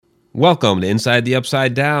Welcome to Inside the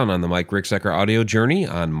Upside Down on the Mike Ricksecker audio journey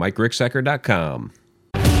on MikeRicksecker.com.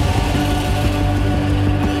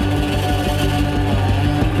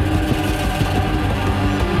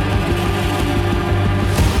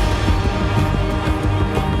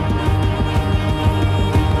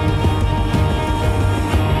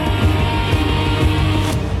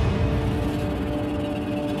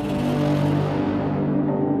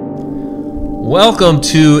 Welcome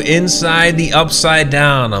to Inside the Upside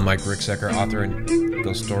Down. I'm Mike Ricksecker, author and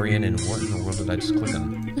ghostorian. And what in the world did I just click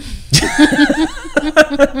on?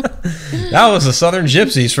 That was the Southern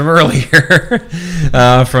Gypsies from earlier,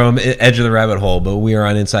 from Edge of the Rabbit Hole. But we are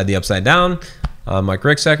on Inside the Upside Down. I'm Mike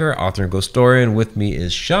Ricksecker, author and ghostorian. With me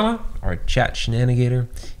is Shauna, our chat shenanigator,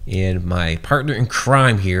 and my partner in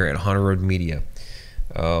crime here at Haunted Road Media.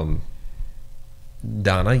 Donna,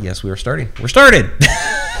 yes, we are starting. We're started.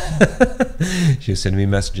 She was sending me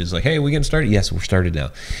messages like, hey, we getting started? Yes, we're started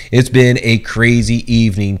now. It's been a crazy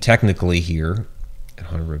evening technically here at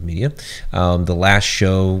Haunted Road Media. The last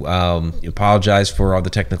show, apologize for all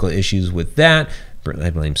the technical issues with that.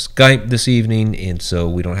 I blame Skype this evening, and so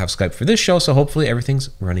we don't have Skype for this show, so hopefully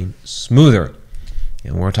everything's running smoother.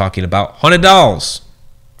 And we're talking about haunted dolls.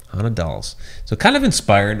 Haunted dolls. So kind of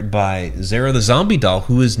inspired by Zara the Zombie Doll,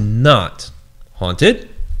 who is not haunted,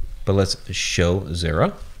 but let's show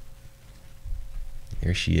Zara.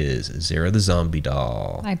 Here she is, Zara the Zombie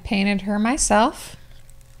Doll. I painted her myself.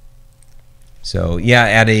 So yeah,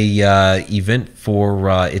 at a event for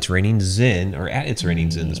It's Raining Zen, or at It's Raining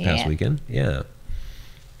Zen this past weekend. Yeah.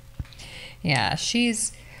 Yeah,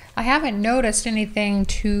 I haven't noticed anything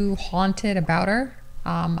too haunted about her.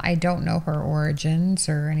 I don't know her origins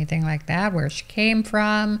or anything like that, where she came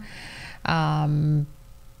from.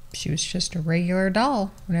 She was just a regular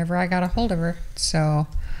doll whenever I got a hold of her. So,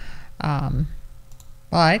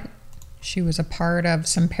 but she was a part of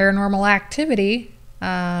some paranormal activity.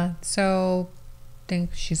 So I think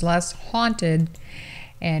she's less haunted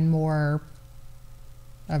and more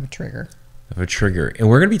of a trigger. And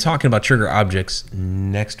we're going to be talking about trigger objects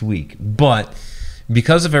next week. But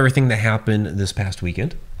because of everything that happened this past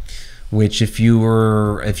weekend, which if you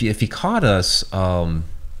caught us, I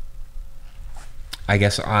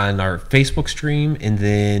guess on our Facebook stream and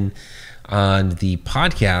then on the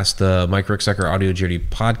podcast, the Mike Ricksecker Audio Journey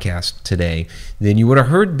podcast today, then you would have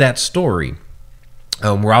heard that story.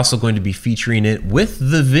 We're also going to be featuring it with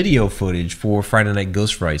the video footage for Friday Night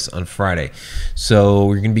Ghost Frights on Friday. So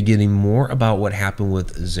we're going to be getting more about what happened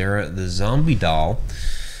with Zara the Zombie Doll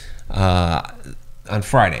on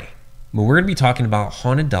Friday. But we're going to be talking about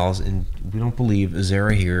haunted dolls, and we don't believe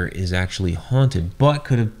Zara here is actually haunted, but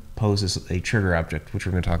could have posed as a trigger object, which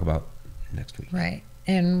we're going to talk about next week. Right.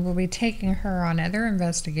 And we'll be taking her on other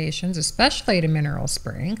investigations, especially to Mineral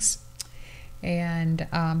Springs. And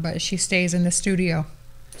but she stays in the studio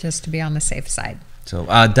just to be on the safe side. So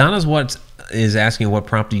Donna's is asking what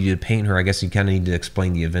prompted you to paint her. I guess you kind of need to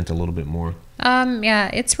explain the event a little bit more. Yeah,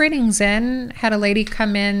 It's Raining Zen had a lady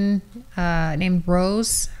come in named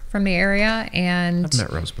Rose from the area, and I've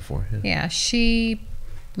met Rose before. Yeah, she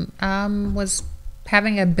was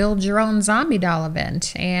having a build your own zombie doll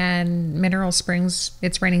event, and Mineral Springs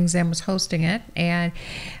It's Raining Zen was hosting it. And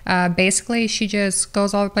basically she just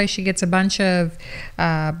goes all over the place. She gets a bunch of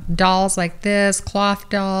dolls like this, cloth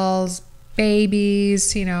dolls,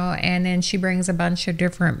 babies, and then she brings a bunch of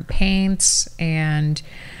different paints and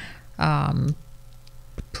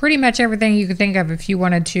pretty much everything you could think of if you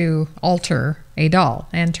wanted to alter a doll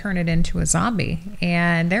and turn it into a zombie.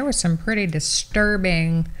 And there was some pretty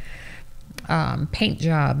disturbing paint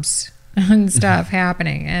jobs and stuff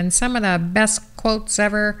happening, and some of the best quotes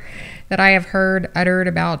ever that I have heard uttered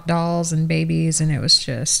about dolls and babies, and it was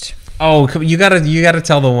just, you gotta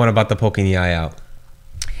tell the one about the poking the eye out.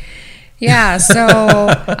 Yeah, so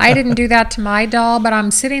I didn't do that to my doll, but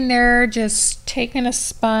I'm sitting there just taking a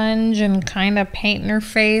sponge and kind of painting her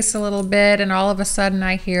face a little bit, and all of a sudden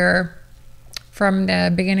I hear from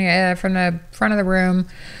the beginning, from the front of the room,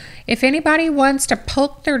 if anybody wants to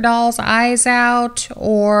poke their doll's eyes out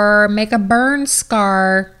or make a burn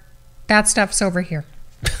scar, that stuff's over here.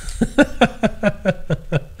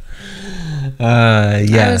 Yeah,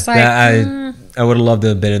 I was like, I would have loved to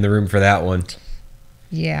have been in the room for that one.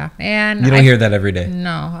 Yeah, and you don't hear that every day.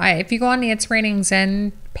 No, if you go on the It's Raining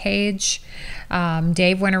Zen page.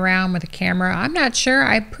 Dave went around with a camera. I'm not sure.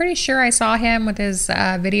 I'm pretty sure I saw him with his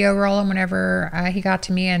video rolling whenever he got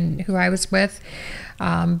to me and who I was with.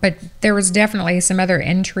 But there was definitely some other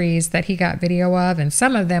entries that he got video of, and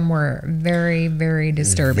some of them were very, very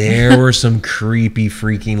disturbing. There were some creepy,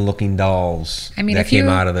 freaking looking dolls that came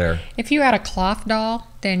out of there. If you had a cloth doll,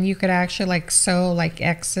 then you could actually like sew like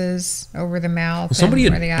X's over the mouth. Somebody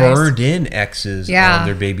and had the eyes. burned in X's on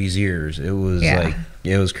their baby's ears. It was like,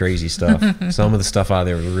 it was crazy stuff. Some of the stuff out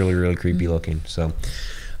there was really, really creepy looking. So,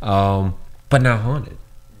 but not haunted.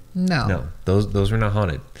 No, those were not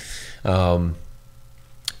haunted.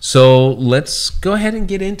 So let's go ahead and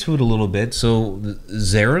get into it a little bit. So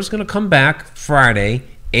Zara's going to come back Friday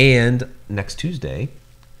and next Tuesday.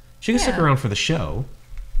 She can stick around for the show.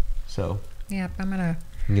 So yep, I'm gonna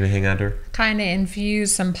hang on to her. Kind of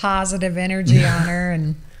infuse some positive energy on her,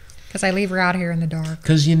 and because I leave her out here in the dark.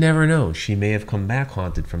 Because you never know, she may have come back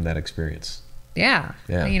haunted from that experience. Yeah.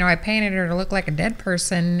 You know, I painted her to look like a dead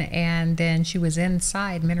person, and then she was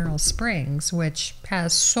inside Mineral Springs, which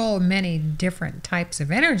has so many different types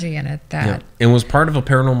of energy in it that... And was part of a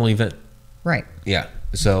paranormal event. Right. Yeah.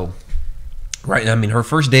 So, right. I mean, her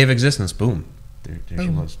first day of existence, boom. There she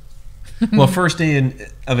was. Well, first day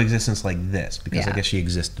of existence like this, because I guess she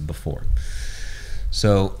existed before.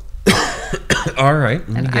 So, all right.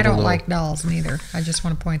 And I don't like dolls neither. I just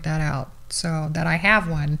want to point that out. So, that I have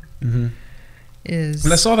one... Mm-hmm.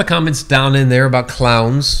 And I saw the comments down in there about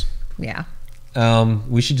clowns. Yeah.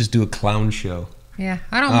 We should just do a clown show. Yeah,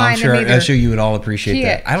 I don't mind them either. I'm sure you would all appreciate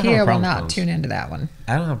that. I don't have a problem will with not clowns. Tune into that one.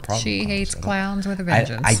 I don't have a problem. She hates clowns with a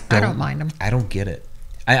vengeance. I don't mind them. I don't get it.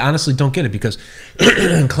 I honestly don't get it, because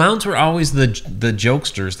clowns were always the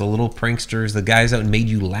jokesters, the little pranksters, the guys that made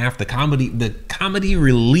you laugh, the comedy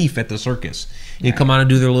relief at the circus. They'd come on and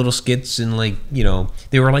do their little skits, and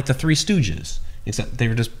they were like the Three Stooges, except they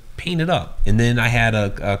were just painted up. And then I had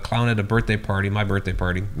a clown at a birthday party, my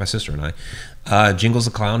sister and I. Jingles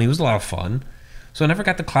the Clown. He was a lot of fun. So I never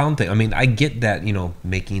got the clown thing. I mean, I get that,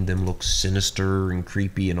 making them look sinister and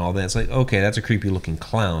creepy and all that. It's like, okay, that's a creepy looking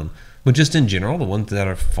clown. But just in general, the ones that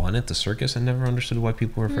are fun at the circus, I never understood why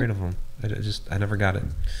people were afraid of them. I never got it.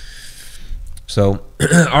 So,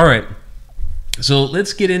 all right. So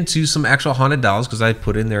let's get into some actual haunted dolls, because I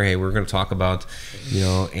put in there, hey, we're going to talk about,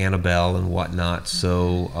 Annabelle and whatnot.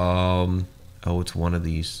 So, it's one of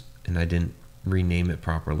these, and I didn't rename it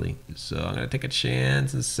properly. So I'm going to take a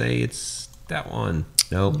chance and say it's that one.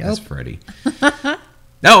 Nope. That's Freddy.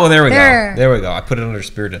 No, there we go. There we go. I put it under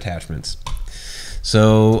Spirit Attachments.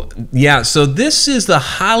 So, yeah, so this is the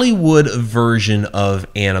Hollywood version of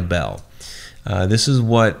Annabelle. This is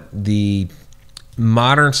what the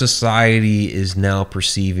modern society is now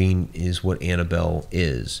perceiving is what Annabelle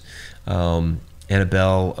is.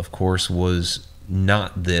 Annabelle, of course, was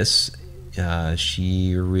not this.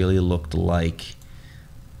 She really looked like...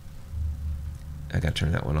 I got to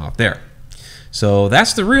turn that one off. There. So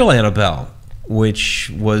that's the real Annabelle,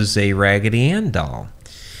 which was a Raggedy Ann doll.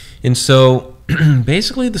 And so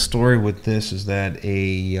basically the story with this is that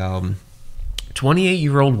a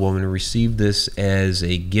 28-year-old woman received this as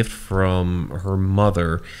a gift from her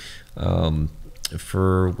mother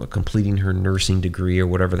for completing her nursing degree or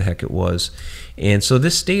whatever the heck it was. And so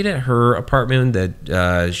this stayed at her apartment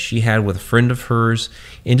that she had with a friend of hers,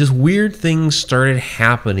 and just weird things started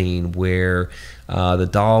happening where the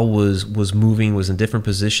doll was moving, was in different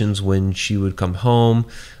positions when she would come home.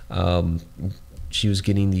 She was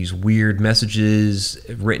getting these weird messages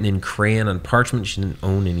written in crayon on parchment. She didn't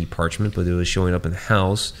own any parchment, but it was showing up in the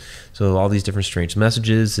house. So all these different strange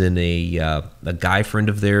messages. And a guy friend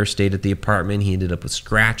of theirs stayed at the apartment. He ended up with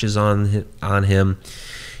scratches on him.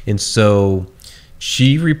 And so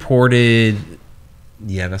she reported...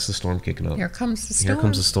 Yeah, that's the storm kicking up. Here comes the storm. Here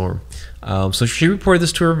comes the storm. So she reported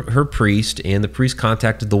this to her priest, and the priest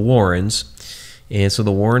contacted the Warrens. And so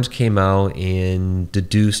the Warrens came out and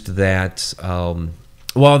deduced that,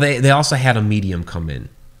 they also had a medium come in.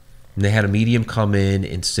 And they had a medium come in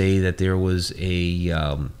and say that there was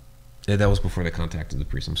that was before they contacted the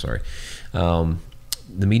priest, I'm sorry. The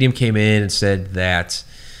medium came in and said that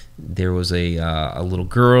there was a little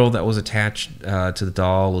girl that was attached to the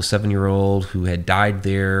doll, a 7-year-old who had died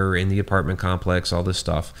there in the apartment complex, all this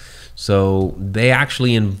stuff. So they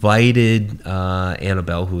actually invited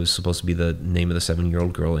Annabelle, who is supposed to be the name of the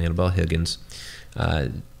 7-year-old girl, Annabelle Higgins,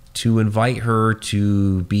 to invite her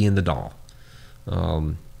to be in the doll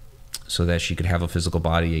so that she could have a physical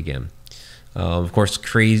body again. Of course,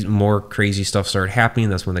 more crazy stuff started happening.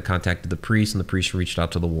 That's when they contacted the priest, and the priest reached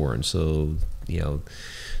out to the Warrens. So,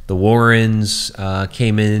 the Warrens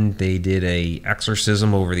came in. They did a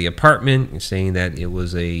exorcism over the apartment, saying that it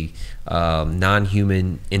was a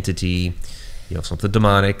non-human entity, something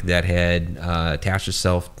demonic that had attached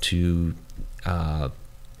itself to,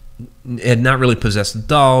 had not really possessed the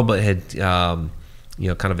doll, but had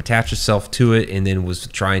kind of attached itself to it, and then was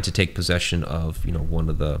trying to take possession of one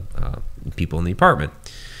of the people in the apartment.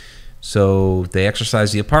 So they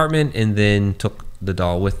exorcised the apartment and then took the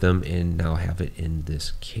doll with them, and now have it in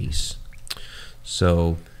this case.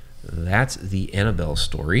 So that's the Annabelle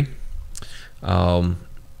story. I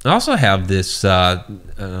also have this. It's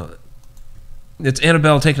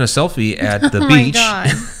Annabelle taking a selfie at the beach.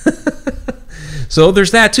 My God. So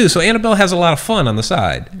there's that too. So Annabelle has a lot of fun on the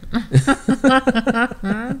side.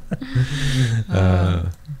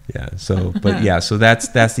 So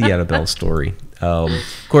that's the Annabelle story. Of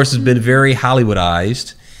course, it's been very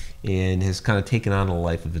Hollywoodized and has kind of taken on a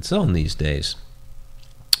life of its own these days.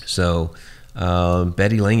 So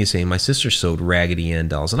Betty Lang is saying, my sister sewed Raggedy Ann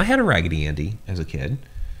dolls, and I had a Raggedy Andy as a kid,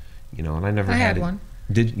 and I never had one.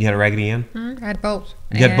 Did you had a Raggedy Ann? I had both.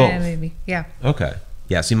 You had both? Maybe. Yeah. Okay.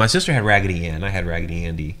 Yeah, see, my sister had Raggedy Ann. I had Raggedy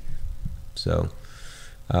Andy. So,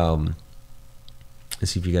 let's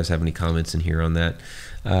see if you guys have any comments in here on that.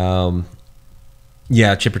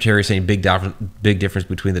 Yeah, Chipper Terry saying big difference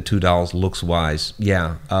between the two dolls looks wise.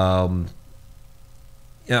 Yeah.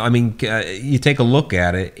 You take a look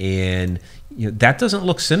at it, and that doesn't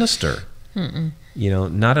look sinister. Mm-mm.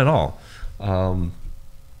 Not at all.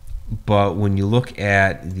 But when you look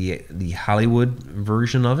at the Hollywood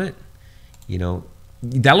version of it,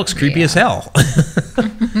 that looks creepy as hell.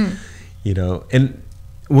 And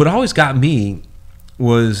what always got me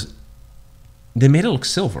was they made it look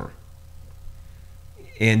silver.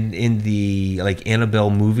 And in the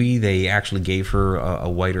Annabelle movie, they actually gave her a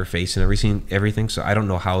whiter face and everything. So I don't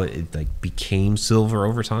know how it became silver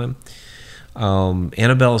over time.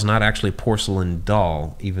 Annabelle is not actually a porcelain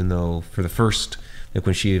doll, even though for the first,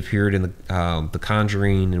 when she appeared in the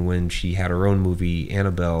Conjuring, and when she had her own movie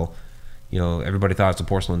Annabelle, everybody thought it's a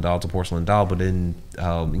porcelain doll. But and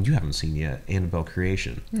you haven't seen yet Annabelle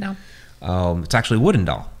Creation. No. It's actually a wooden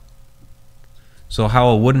doll. So how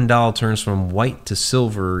a wooden doll turns from white to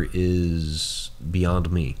silver is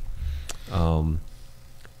beyond me.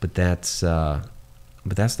 But that's the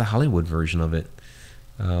Hollywood version of it.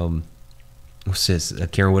 What's this?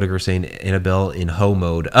 Karen Whitaker saying Annabelle in hoe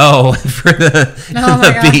mode. Oh, for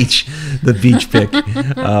the beach, the beach pic.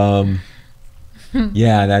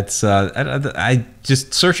 Yeah, that's. I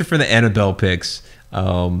just searching for the Annabelle pics.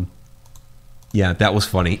 Yeah, that was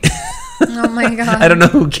funny. Oh my God. I don't know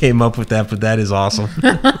who came up with that, but that is awesome.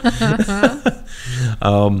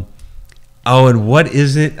 And what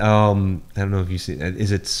is it? I don't know if you see.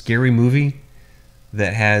 Is it Scary Movie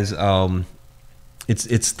that has?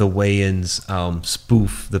 It's the Wayans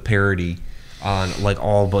spoof, the parody on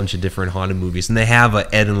all a bunch of different haunted movies, and they have a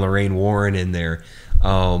Ed and Lorraine Warren in there.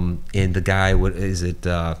 And the guy, what is it?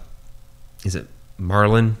 Is it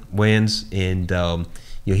Marlon Wayans? And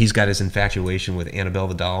he's got his infatuation with Annabelle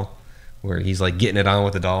the doll, where he's getting it on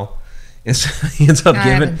with the doll, and so he ends up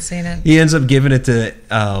He ends up giving it to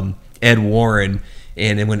Ed Warren,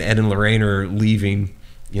 and then when Ed and Lorraine are leaving,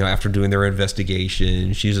 after doing their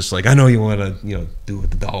investigation, she's just like, I know you want to do it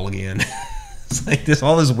with the doll again. It's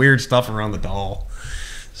all this weird stuff around the doll.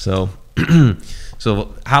 So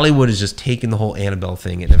so Hollywood is just taking the whole Annabelle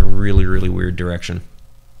thing in a really, really weird direction.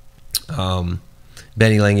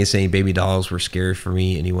 Benny Lang is saying baby dolls were scary for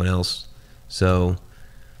me. Anyone else? So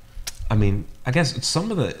I guess some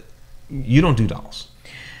of you don't do dolls.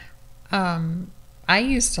 I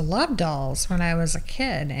used to love dolls when I was a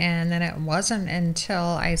kid, and then it wasn't until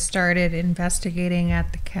I started investigating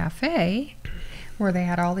at the cafe where they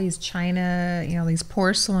had all these china, these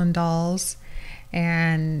porcelain dolls,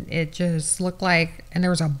 and it just looked like, and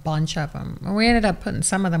there was a bunch of them. And we ended up putting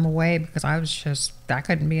some of them away because I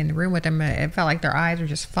couldn't be in the room with them. It felt like their eyes were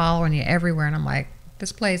just following you everywhere, and I'm like,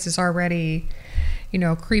 this place is already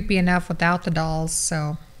creepy enough without the dolls.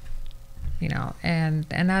 So, and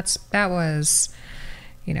that was,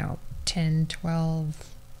 10, 12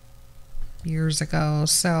 years ago.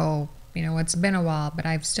 So, it's been a while, but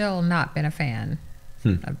I've still not been a fan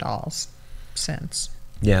of dolls since.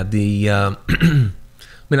 Yeah, I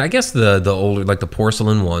guess the older, the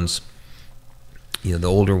porcelain ones, the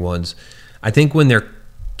older ones, I think when they're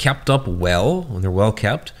kept up well, when they're well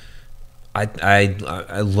kept, I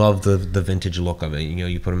love the vintage look of it.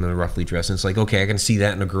 You put them in a roughly dressed, and it's okay, I can see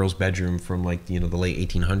that in a girl's bedroom from the late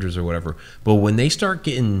 1800s or whatever. But when they start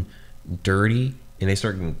getting dirty and they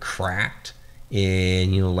start getting cracked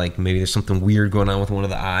and like maybe there's something weird going on with one of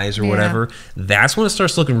the eyes or Yeah. whatever, that's when it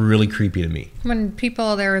starts looking really creepy to me. When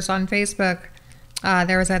there was on Facebook,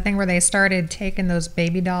 there was that thing where they started taking those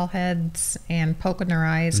baby doll heads and poking their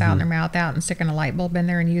eyes out and their mouth out and sticking a light bulb in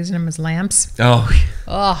there and using them as lamps. Oh,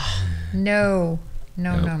 Oh, no.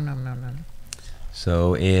 No.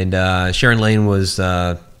 so and Sharon Lane was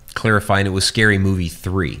clarifying it was Scary Movie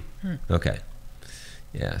 3. Okay,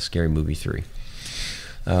 yeah, Scary Movie 3.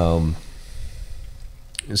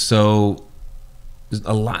 So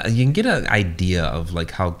a lot, you can get an idea of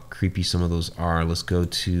like how creepy some of those are. Let's go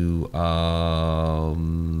to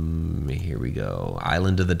here we go,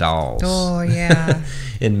 Island of the Dolls. Oh, yeah.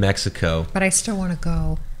 In Mexico. But I still want to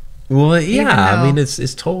go. Well, yeah, I though- mean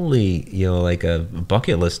it's totally like a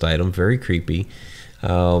bucket list item, very creepy.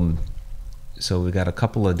 So we got a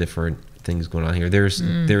couple of different things going on here. There's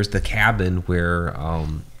the cabin where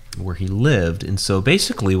he lived, and so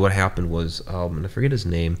basically what happened was, and I forget his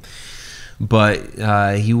name, but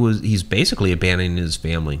he's basically abandoning his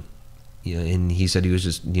family. And he said he was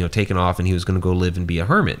just taking off, and he was going to go live and be a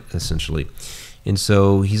hermit essentially. And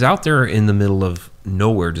so he's out there in the middle of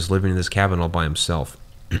nowhere, just living in this cabin all by himself.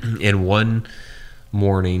 And one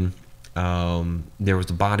morning, there was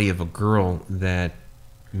the body of a girl that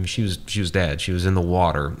she was dead. She was in the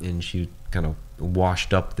water, and she kind of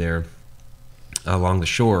washed up there along the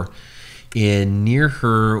shore. And near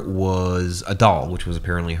her was a doll, which was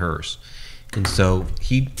apparently hers. And so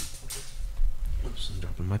oops, I'm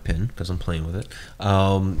dropping my pen because I'm playing with it.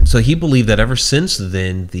 So he believed that ever since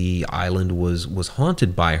then, the island was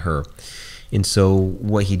haunted by her. And so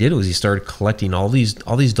what he did was he started collecting all these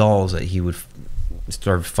dolls that he would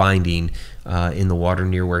start finding in the water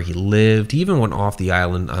near where he lived. He even went off the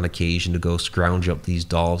island on occasion to go scrounge up these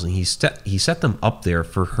dolls, and he set them up there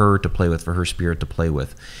for her to play with, for her spirit to play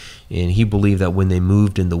with. And he believed that when they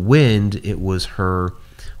moved in the wind, it was her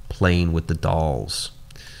playing with the dolls.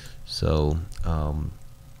 So, and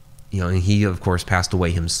he of course passed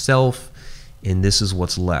away himself. And this is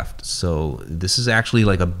what's left. So this is actually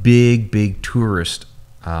like a big tourist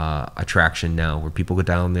attraction now, where people go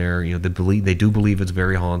down there. They do believe it's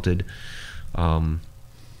very haunted. I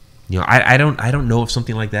don't know if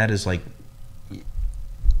something like that is like,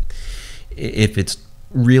 if it's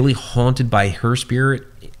really haunted by her spirit.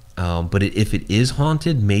 But if it is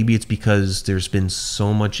haunted, maybe it's because there's been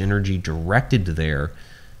so much energy directed there,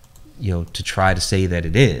 to try to say that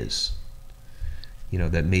it is.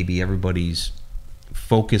 That maybe everybody's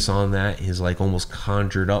focus on that is like almost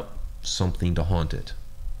conjured up something to haunt it.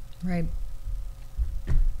 Right.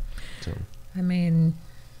 So, I mean,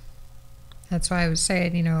 that's why I was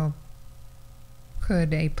saying,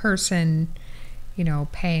 could a person,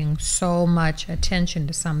 paying so much attention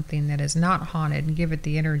to something that is not haunted and give it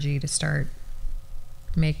the energy to start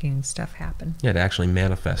making stuff happen? yeah, to actually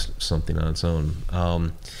manifest something on its own.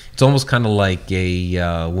 It's almost kind of like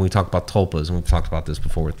when we talk about tulpas, and we've talked about this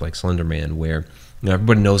before with like Slender Man, where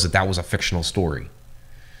everybody knows that was a fictional story.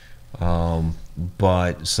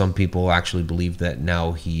 But some people actually believe that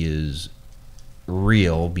now he is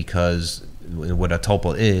real, because what a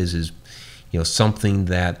tulpa is something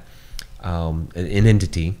that an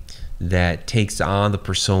entity that takes on the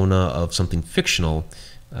persona of something fictional,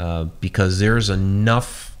 because there's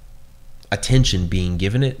enough attention being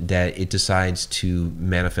given it that it decides to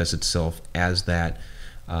manifest itself as that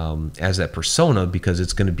persona, because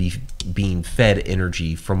it's going to be being fed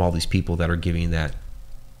energy from all these people that are giving that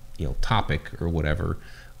topic or whatever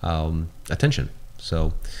attention.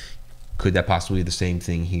 So could that possibly be the same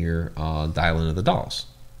thing here on the Island of the Dolls?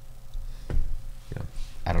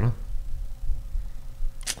 I don't know.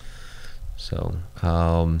 So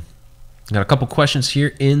got a couple questions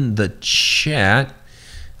here in the chat.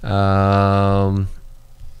 Per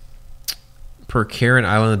Karen,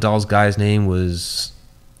 Island of the Dolls guy's name was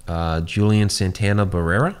Julian Santana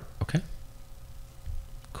Barrera. Okay,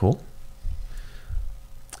 cool.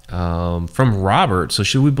 From Robert, so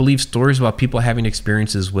should we believe stories about people having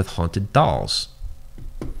experiences with haunted dolls?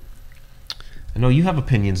 I know you have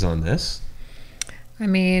opinions on this. I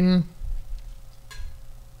mean,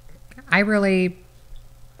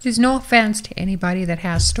 there's no offense to anybody that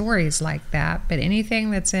has stories like that, but anything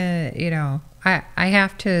that's I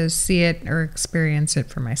have to see it or experience it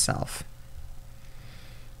for myself.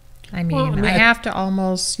 I mean,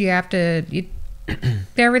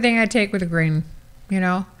 everything I take with a grain,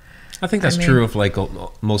 I think that's true of like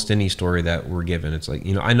most any story that we're given. It's like,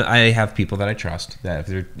 I have people that I trust that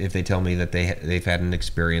if they tell me that they've had an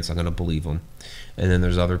experience, I'm going to believe them. And then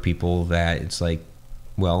there's other people that it's like,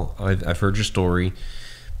 well, I've heard your story.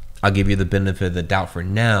 I'll give you the benefit of the doubt for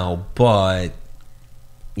now, but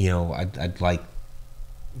I'd like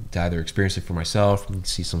to either experience it for myself,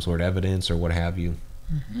 see some sort of evidence or what have you.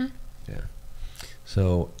 Yeah.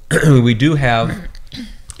 So we do have,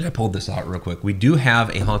 I pulled this out real quick. We do have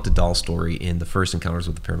a haunted doll story in the First Encounters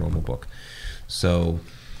with the Paranormal book. So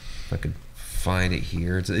if I could find it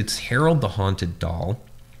here. It's Harold the Haunted Doll.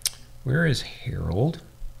 Where is Harold?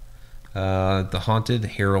 The Haunted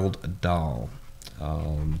Harold Doll.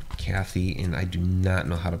 Kathy, and I do not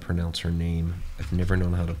know how to pronounce her name. I've never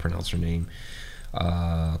known how to pronounce her name.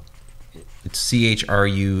 It's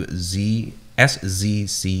CHRUZSZCZ.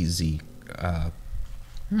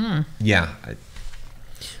 Yeah.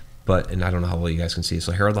 And I don't know how well you guys can see it.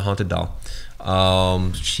 So Harold the Haunted Doll.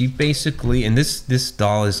 She basically, and this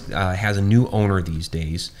doll has a new owner these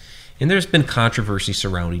days, and there's been controversy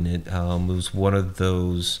surrounding it. It was one of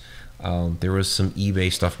those. There was some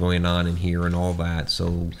eBay stuff going on in here and all that.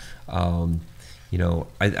 So, I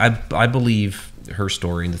believe her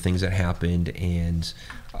story and the things that happened, and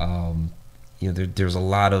there's a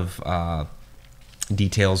lot of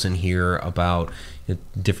details in here about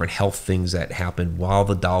different health things that happened while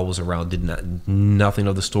the doll was around. Nothing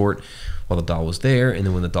of the sort while the doll was there, and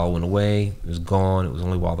then when the doll went away, it was gone. It was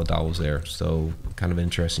only while the doll was there. So kind of an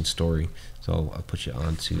interesting story. So I'll put you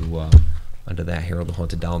onto that Harold the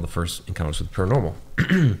Haunted Doll in the First Encounters with the Paranormal.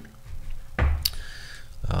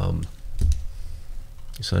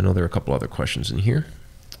 So I know there are a couple other questions in here.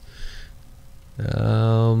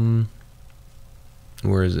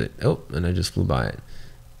 Where is it? Oh, and I just flew by it.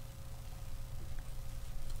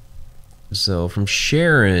 So from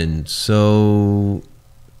Sharon, so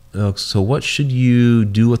what should you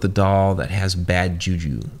do with a doll that has bad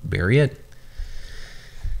juju? Bury it?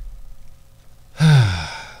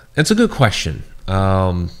 That's a good question.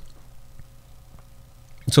 So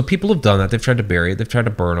people have done that. They've tried to bury it. They've tried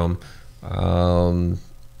to burn them.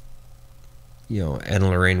 Ed and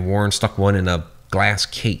Lorraine Warren stuck one in a glass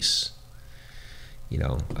case.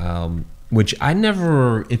 Which I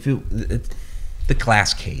never, the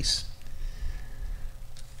glass case.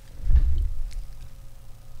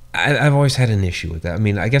 I've always had an issue with that. I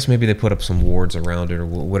mean, I guess maybe they put up some wards around it or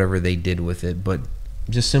whatever they did with it, but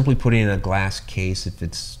just simply putting in a glass case, if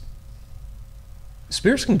it's,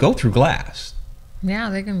 spirits can go through glass. Yeah,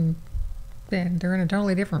 they can. They're in a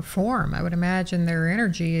totally different form. I would imagine their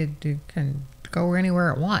energy can go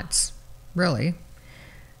anywhere it wants, really.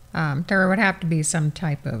 There would have to be some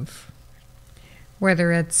type of,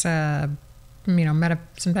 whether it's some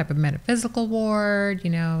type of metaphysical ward,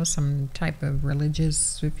 some type of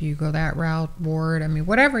religious, if you go that route, ward. I mean,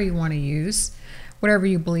 whatever you want to use, whatever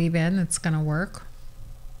you believe in, it's going to work.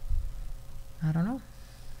 I don't know.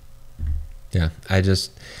 Yeah, I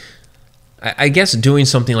guess doing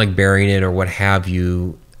something like burying it or what have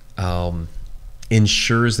you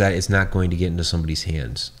ensures that it's not going to get into somebody's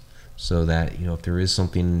hands. So that, if there is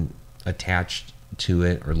something attached to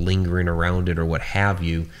it or lingering around it or what have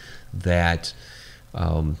you, that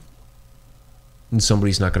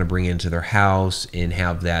somebody's not going to bring it into their house and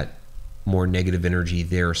have that more negative energy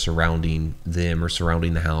there surrounding them or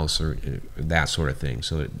surrounding the house or that sort of thing.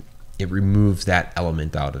 So it removes that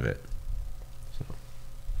element out of it. So,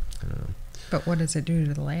 I don't know. But what does it do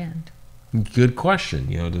to the land? Good question.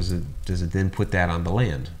 Does it then put that on the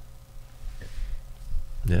land?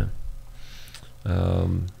 Yeah.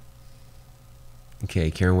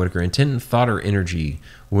 Okay, Karen Whitaker. Intent, thought, or energy.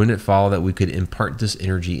 Wouldn't it follow that we could impart this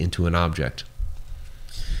energy into an object?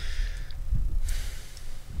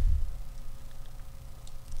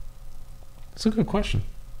 That's a good question.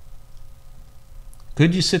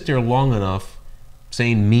 Could you sit there long enough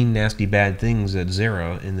saying mean, nasty, bad things at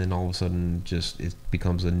Zara, and then all of a sudden it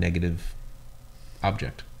becomes a negative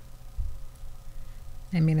object?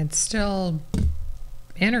 I mean, it's still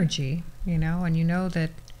energy, and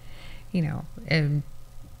that,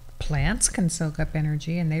 plants can soak up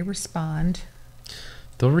energy and they respond.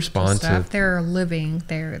 They'll respond to stuff. They're living.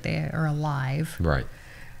 They are alive. Right.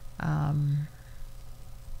 I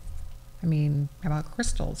mean, how about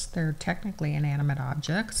crystals? They're technically inanimate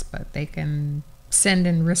objects, but they can send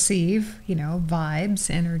and receive, vibes,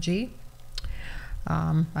 energy.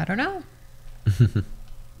 I don't know.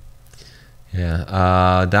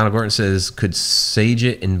 Yeah. Donald Gordon says, could sage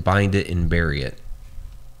it and bind it and bury it.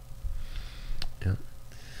 Yeah.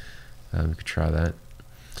 We could try that.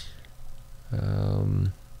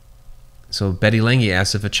 So Betty Lange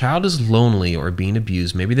asks, if a child is lonely or being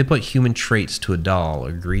abused, maybe they put human traits to a doll.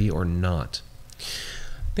 Agree or not?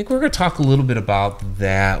 I think we're going to talk a little bit about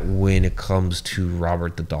that when it comes to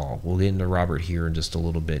Robert the doll. We'll get into Robert here in just a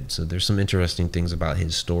little bit. So there's some interesting things about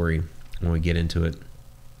his story when we get into it.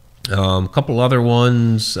 A couple other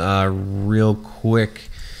ones real quick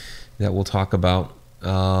that we'll talk about.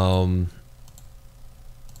 So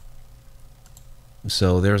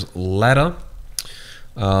there's Letta.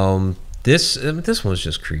 This one's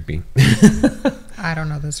just creepy. I don't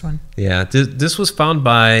know this one. Yeah, this was found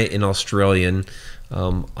by an Australian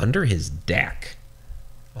under his deck.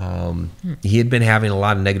 He had been having a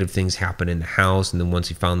lot of negative things happen in the house, and then once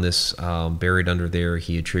he found this buried under there,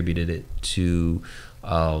 he attributed it to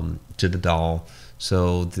the doll.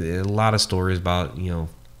 So a lot of stories about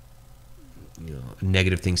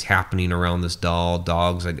negative things happening around this doll.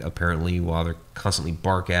 Dogs, like, apparently, while they're constantly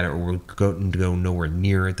bark at it or will go nowhere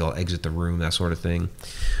near it, they'll exit the room, that sort of thing.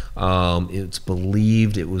 It's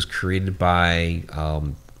believed it was created by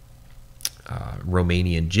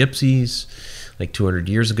Romanian gypsies like 200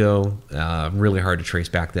 years ago. Really hard to trace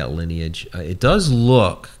back that lineage. It does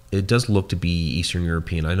look to be Eastern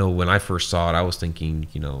European. I know when I first saw it, I was thinking,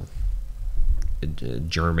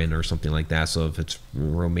 German or something like that. So if it's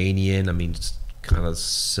Romanian, I mean, it's kind of a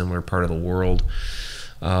similar part of the world.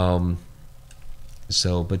 But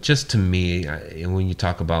just to me, when you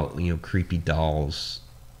talk about creepy dolls,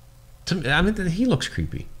 I mean, he looks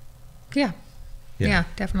creepy. Yeah,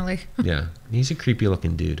 definitely. Yeah, he's a creepy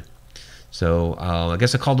looking dude. So I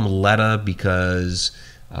guess I called him Letta because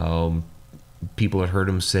people had heard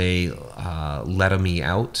him say "Letta me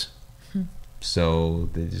out." So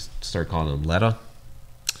they just start calling him Letta.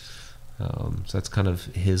 So that's kind of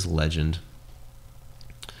his legend.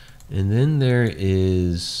 And then there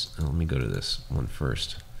is... let me go to this one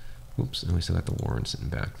first. Oops, and we still got the Warren sitting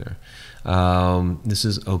back there. This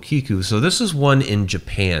is Okiku. So this is one in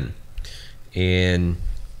Japan. And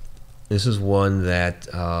this is one that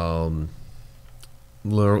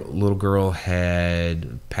little girl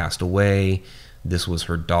had passed away. This was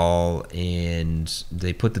her doll, and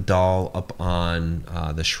they put the doll up on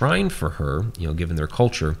the shrine for her, given their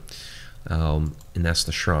culture, and that's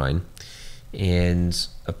the shrine. And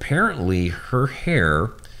apparently her hair,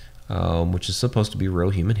 which is supposed to be real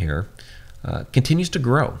human hair, continues to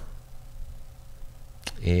grow.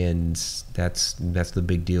 And that's the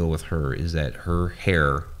big deal with her, is that her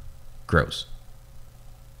hair grows.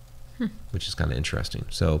 Which is kind of interesting.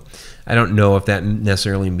 So I don't know if that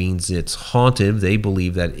necessarily means it's haunted. They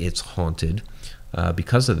believe that it's haunted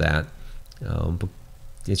because of that. But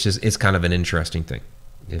it's kind of an interesting thing.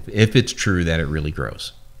 If it's true that it really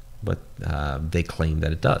grows. But they claim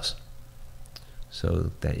that it does. So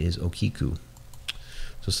that is Okiku.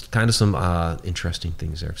 So it's kind of some interesting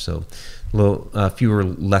things there. So fewer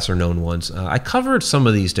lesser known ones. I covered some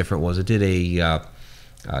of these different ones. I did a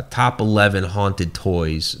top 11 haunted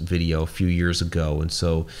toys video a few years ago, and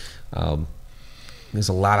so there's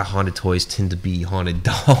a lot of haunted toys tend to be haunted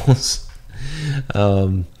dolls.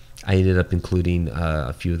 I ended up including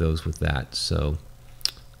a few of those with that. So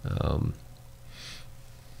what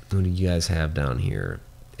do you guys have down here?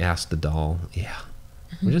 Ask the Doll. Yeah,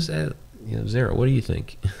 we just Zara, what do you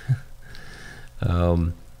think?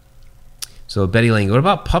 So Betty Lane, what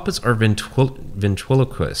about puppets or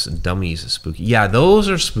ventriloquist dummies? Spooky. Yeah, those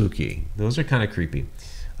are spooky. Those are kind of creepy.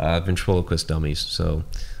 Ventriloquist dummies. So,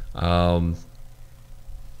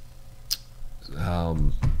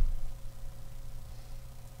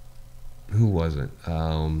 who was it?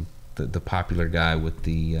 The popular guy with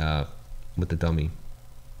the dummy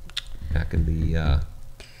back in the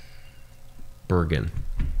Bergen.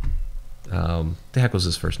 The heck was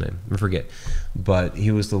his first name? I forget. But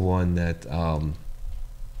he was the one that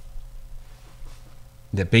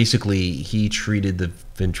that basically he treated the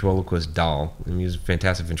ventriloquist doll. I mean, he was a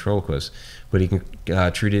fantastic ventriloquist, but he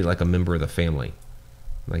treated it like a member of the family.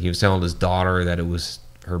 Like he was telling his daughter that it was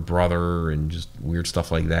her brother and just weird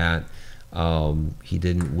stuff like that. He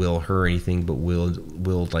didn't will her anything, but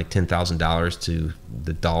willed like $10,000 to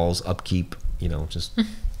the doll's upkeep. Just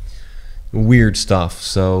weird stuff.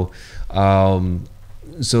 So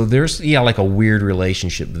there's like a weird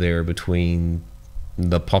relationship there between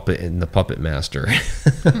the puppet and the puppet master.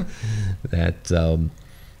 That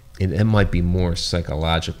it might be more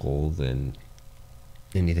psychological than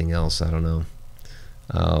anything else. I don't know.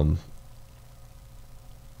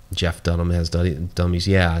 Jeff Dunham has dummies.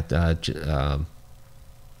 Yeah,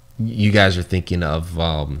 you guys are thinking of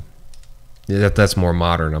that's more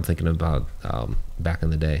modern. I'm thinking about back in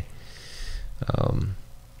the day.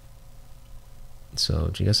 So,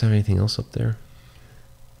 do you guys have anything else up there?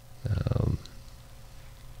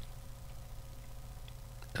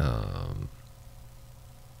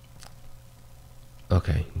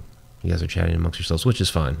 Okay, you guys are chatting amongst yourselves, which is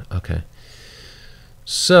fine. Okay,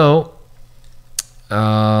 so,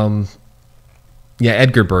 yeah,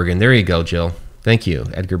 Edgar Bergen. There you go, Jill. Thank you,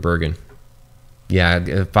 Edgar Bergen.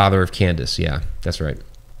 Yeah, father of Candace. Yeah, that's right.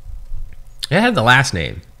 It had the last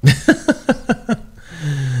name.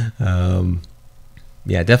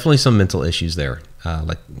 Yeah, definitely some mental issues there,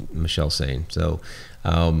 like Michelle's saying. So,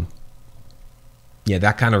 yeah,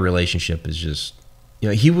 that kind of relationship is just,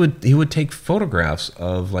 he would take photographs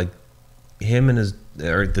of like him and his,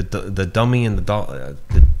 or the dummy and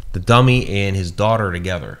the dummy and his daughter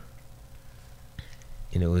together,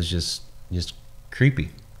 and it was just creepy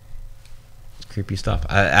stuff.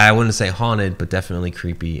 I wouldn't say haunted, but definitely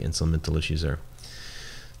creepy and some mental issues there.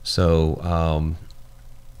 So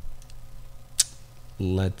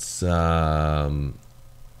let's yeah,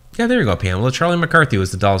 there you go, Pamela. Charlie McCarthy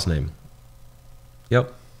was the doll's name.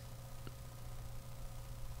 Yep.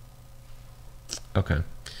 Okay,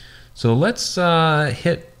 so let's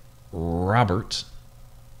hit Robert.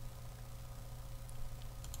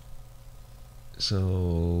 So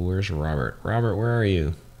where's Robert? Robert, where are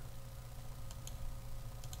you?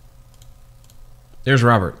 There's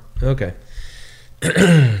Robert. Okay.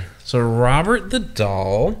 So Robert the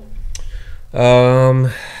doll.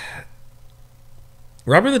 Robert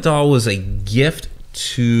the doll was a gift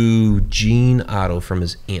to Jean Otto from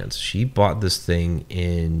his aunt. She bought this thing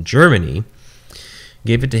in Germany,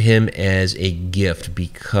 gave it to him as a gift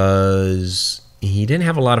because he didn't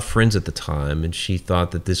have a lot of friends at the time, and she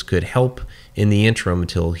thought that this could help in the interim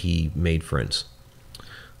until he made friends.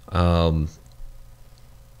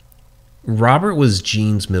 Robert was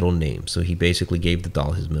Jean's middle name, so he basically gave the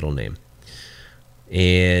doll his middle name.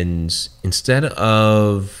 And instead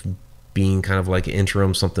of being kind of like an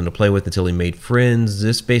interim, something to play with until he made friends,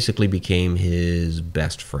 this basically became his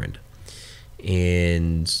best friend.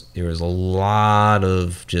 And there was a lot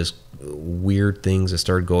of just weird things that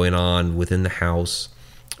started going on within the house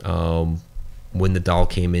when the doll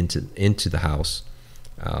came into the house.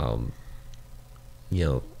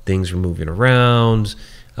 Things were moving around.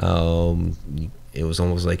 It was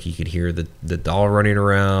almost like you could hear the doll running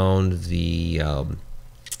around.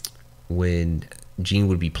 When Jean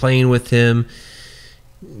would be playing with him,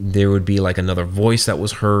 there would be like another voice that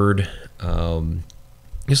was heard.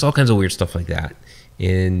 Just all kinds of weird stuff like that.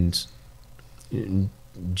 And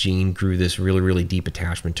Jean grew this really, really deep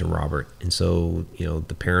attachment to Robert. And so,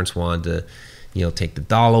 the parents wanted to, take the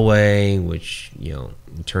doll away, which,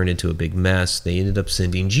 turned into a big mess. They ended up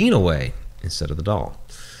sending Jean away instead of the doll.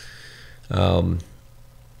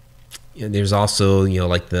 There's also,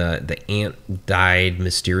 like the aunt died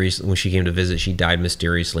mysteriously when she came to visit. She died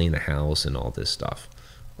mysteriously in the house and all this stuff.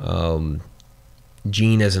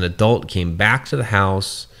 Jean, as an adult, came back to the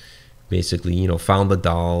house, basically, found the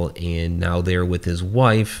doll, and now there with his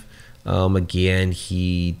wife. Again,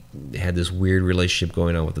 he had this weird relationship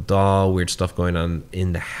going on with the doll, weird stuff going on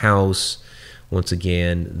in the house. Once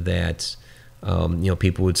again, that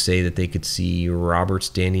people would say that they could see Robert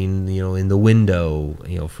standing, in the window,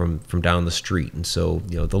 from down the street. And so,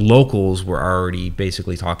 the locals were already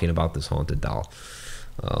basically talking about this haunted doll,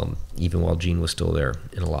 even while Jean was still there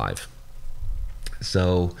and alive.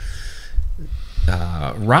 So,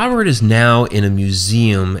 Robert is now in a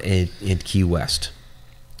museum in Key West.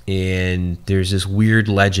 And there's this weird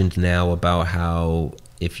legend now about how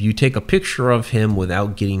if you take a picture of him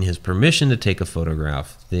without getting his permission to take a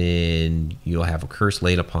photograph, then you'll have a curse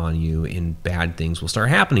laid upon you and bad things will start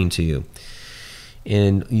happening to you.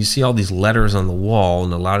 And you see all these letters on the wall,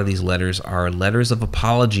 and a lot of these letters are letters of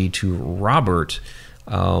apology to Robert,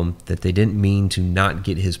 that they didn't mean to not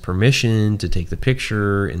get his permission to take the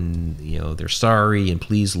picture, and they're sorry and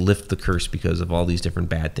please lift the curse because of all these different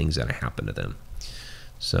bad things that happened to them.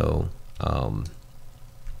 So,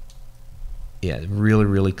 yeah, really,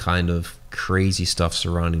 really kind of crazy stuff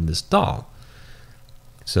surrounding this doll.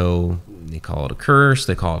 So they call it a curse.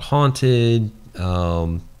 They call it haunted.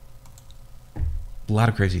 A lot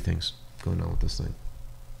of crazy things going on with this thing.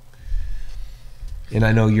 And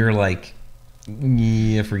I know you're like,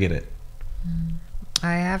 yeah, forget it.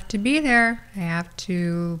 I have to be there. I have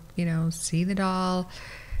to, see the doll.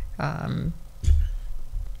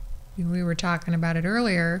 We were talking about it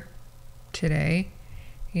earlier today.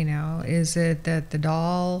 Is it that the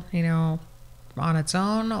doll, on its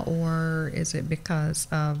own, or is it because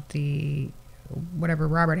of the whatever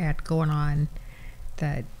Robert had going on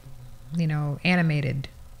that, animated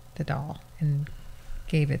the doll and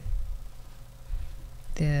gave it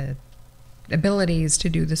the abilities to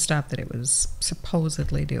do the stuff that it was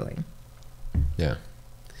supposedly doing? Yeah.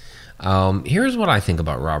 Here's what I think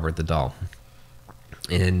about Robert the doll.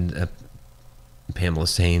 And Pamela's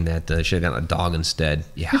saying that she should have gotten a dog instead.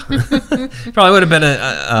 Yeah. Probably would have been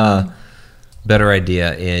a better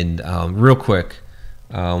idea. And real quick,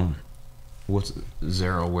 what's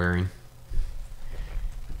Zara wearing?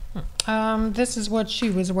 This is what she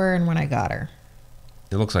was wearing when I got her.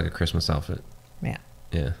 It looks like a Christmas outfit. Yeah.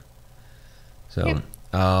 Yeah. So, Yep.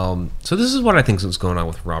 So this is what I think is going on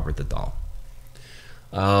with Robert the doll.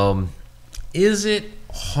 Is it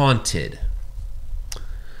haunted?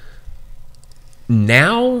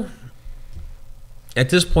 Now, at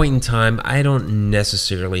this point in time, I don't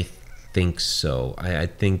necessarily think so. I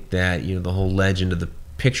think that, you know, the whole legend of the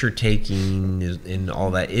picture taking and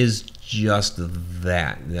all that is just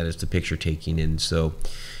that is the picture taking. And so,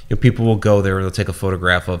 you know, people will go there, they'll take a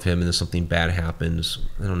photograph of him, and then something bad happens.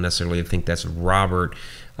 I don't necessarily think that's Robert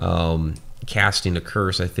casting a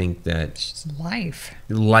curse. I think that It's just life.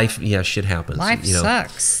 shit happens. Life you know,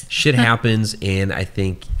 sucks. shit happens, and I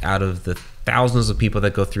think out of the thousands of people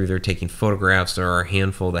that go through there taking photographs, there are a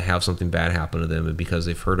handful that have something bad happen to them, and because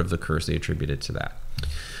they've heard of the curse, they attribute it to that.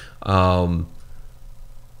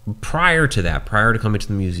 Prior to coming to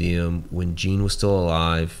the museum, when Gene was still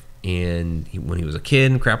alive, and when he was a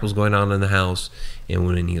kid and crap was going on in the house, and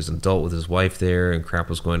when he was an adult with his wife there and crap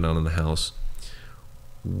was going on in the house,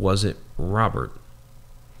 was it Robert?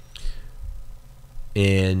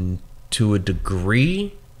 And to a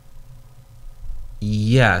degree,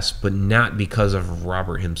 yes, but not because of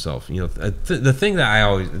Robert himself. You know, the thing that I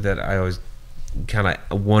always kind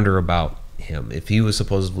of wonder about him, if he was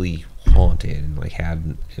supposedly haunted and like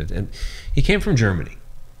and he came from Germany,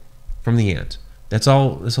 from the aunt. That's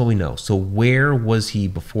all we know. So where was he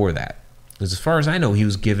before that? Because as far as I know, he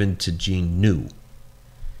was given to Gene new.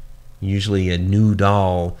 Usually a new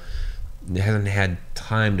doll hasn't had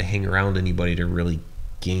time to hang around anybody to really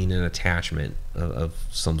gain an attachment of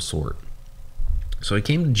some sort. So he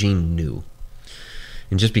came to Gene new.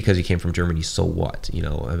 And just because he came from Germany, so what? You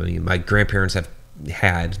know, I mean, my grandparents have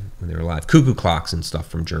had, when they were alive, cuckoo clocks and stuff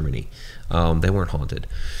from Germany. They weren't haunted.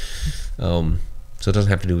 So it doesn't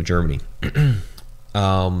have to do with Germany.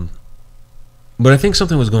 But I think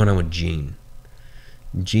something was going on with Gene.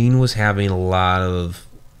 Gene was having a lot of,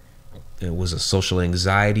 it was a social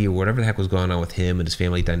anxiety or whatever the heck was going on with him and his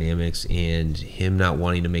family dynamics and him not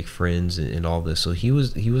wanting to make friends and all this. So he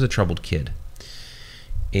was a troubled kid.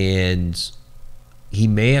 And he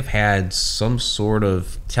may have had some sort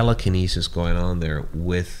of telekinesis going on there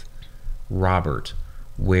with Robert,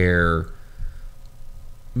 where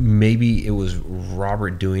maybe it was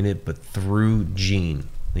Robert doing it, but through Gene.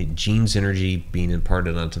 Gene's energy being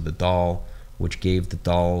imparted onto the doll, which gave the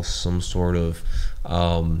doll some sort of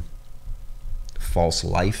false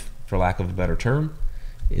life, for lack of a better term.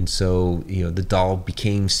 And so, you know, the doll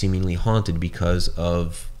became seemingly haunted because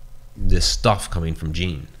of this stuff coming from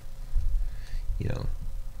Gene. You know,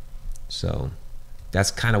 so that's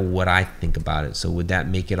kind of what I think about it. So would that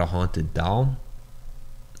make it a haunted doll?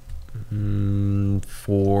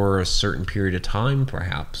 For a certain period of time,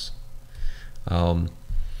 perhaps. You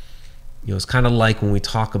know, it's kind of like when we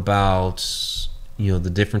talk about, you know, the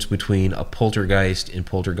difference between a poltergeist and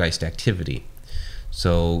poltergeist activity.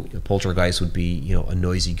 So a poltergeist would be, you know, a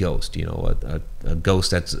noisy ghost, you know, a ghost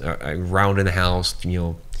that's around in the house, you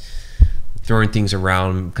know, throwing things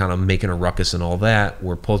around, kind of making a ruckus and all that,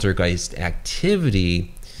 where poltergeist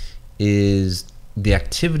activity is the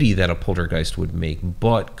activity that a poltergeist would make,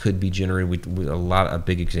 but could be generated with a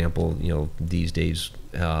big example, you know, these days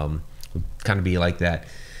would kind of be like that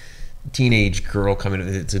teenage girl coming,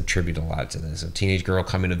 it's attributed a lot to this, a teenage girl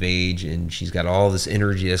coming of age, and she's got all this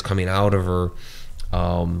energy that's coming out of her,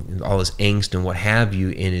 all this angst and what have you,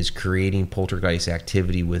 and is creating poltergeist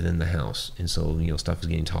activity within the house. And so, you know, stuff is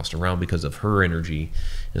getting tossed around because of her energy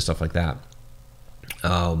and stuff like that.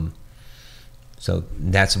 So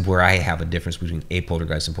that's where I have a difference between a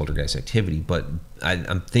poltergeist and poltergeist activity. But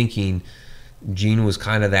I'm thinking Gene was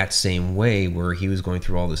kind of that same way, where he was going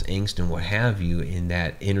through all this angst and what have you, and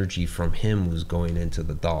that energy from him was going into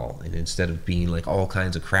the doll. And instead of being like all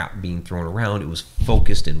kinds of crap being thrown around, it was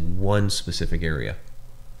focused in one specific area.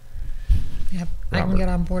 Yep, Robert. I can get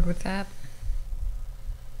on board with that.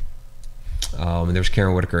 And there's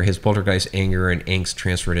Karen Whitaker. His poltergeist anger and angst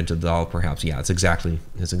transferred into the doll, perhaps. Yeah, that's exactly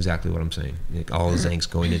what I'm saying. Like all his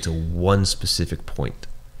angst going into one specific point,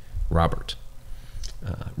 Robert,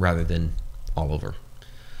 rather than all over.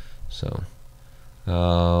 So,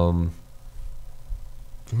 what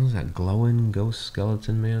was that? Glowing ghost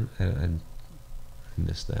skeleton man? I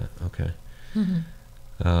missed that. Okay.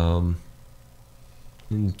 Mm-hmm.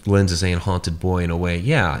 Lynn's is saying haunted boy in a way.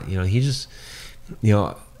 Yeah, you know, he just, you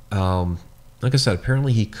know, like I said,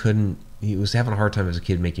 apparently he was having a hard time as a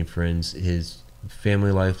kid making friends. His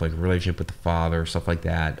family life, like relationship with the father, stuff like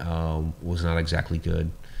that, was not exactly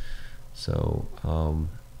good. So,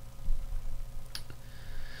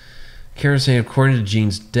 Karen saying, according to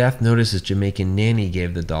Gene's death notice, his Jamaican nanny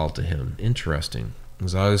gave the doll to him. Interesting.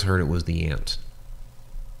 Because I always heard it was the aunt.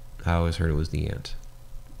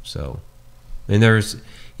 So, and there's,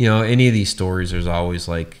 any of these stories, there's always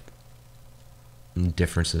like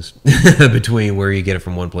differences between where you get it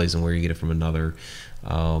from one place and where you get it from another.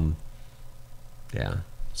 Yeah.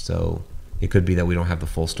 So it could be that we don't have the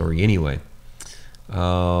full story anyway.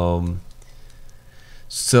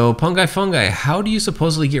 So, Pungai Fungi, how do you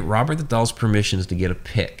supposedly get Robert the Doll's permissions to get a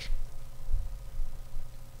pic?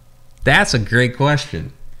 That's a great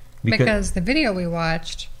question. Because the video we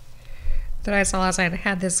watched that I saw last night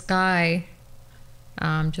had this guy,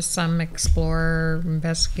 just some explorer,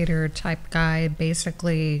 investigator type guy,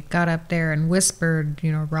 basically got up there and whispered,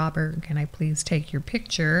 Robert, can I please take your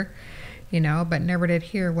picture? But never did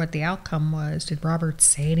hear what the outcome was. Did Robert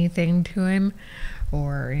say anything to him?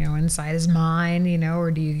 Or, inside his mind,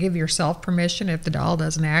 or do you give yourself permission if the doll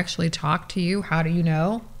doesn't actually talk to you? How do you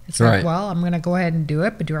know? It's right. Like, well, I'm going to go ahead and do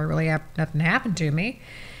it, but do I really have nothing happen to me?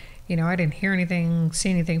 I didn't hear anything, see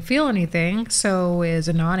anything, feel anything. So is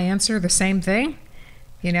a non-answer the same thing?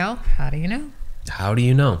 How do you know? How do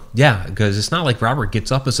you know? Yeah, because it's not like Robert gets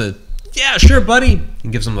up and says, yeah, sure, buddy,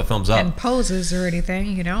 and gives him the thumbs up. And poses or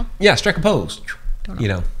anything, Yeah, strike a pose. Don't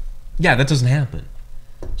know. Yeah, that doesn't happen.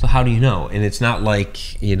 So how do you know? And it's not like,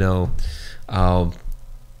 a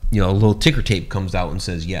little ticker tape comes out and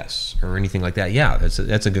says yes or anything like that. Yeah,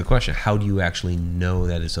 that's a good question. How do you actually know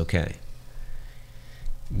that it's okay?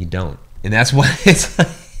 You don't. And that's why it's like,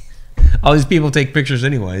 all these people take pictures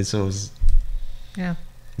anyway. So yeah.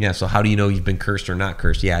 So how do you know you've been cursed or not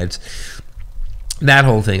cursed? Yeah, it's that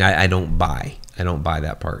whole thing. I don't buy. I don't buy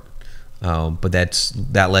that part. But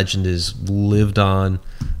that legend is lived on.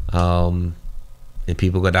 And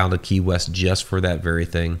people go down to Key West just for that very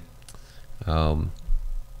thing.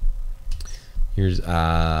 Here's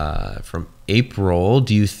from April.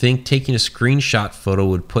 Do you think taking a screenshot photo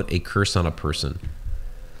would put a curse on a person?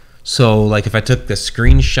 So, like, if I took the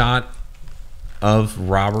screenshot of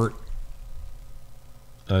Robert,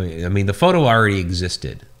 I mean, the photo already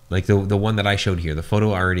existed. Like the one that I showed here, the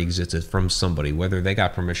photo already existed from somebody. Whether they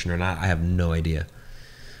got permission or not, I have no idea.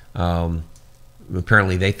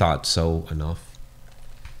 Apparently, they thought so enough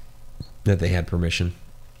that they had permission.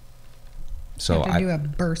 So I do a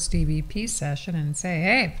burst EVP session and say,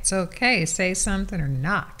 hey, it's okay, say something or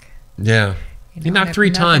knock. Yeah. You knock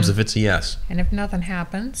 3 times if it's a yes. And if nothing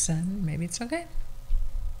happens, then maybe it's okay.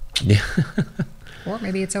 Yeah. Or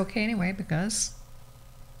maybe it's okay anyway because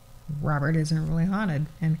Robert isn't really haunted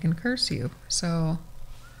and can curse you. So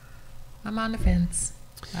I'm on the fence.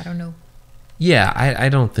 I don't know. Yeah, I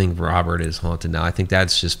don't think Robert is haunted now. I think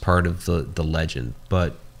that's just part of the legend.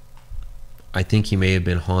 But I think he may have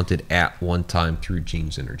been haunted at one time through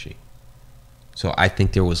Gene's energy. So I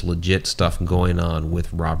think there was legit stuff going on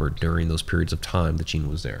with Robert during those periods of time that Gene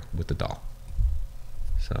was there with the doll.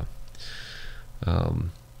 So,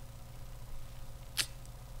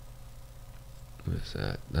 what is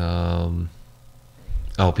that?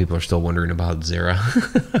 Oh, people are still wondering about Zera.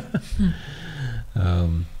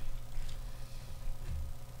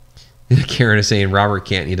 Karen is saying Robert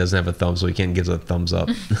can't. He doesn't have a thumb, so he can't give a thumbs up.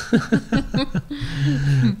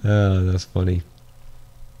 Oh, that's funny.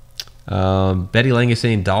 Betty Lang is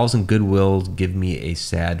saying dolls and Goodwill give me a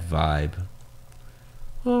sad vibe.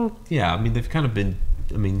 Well, yeah. I mean, they've kind of been.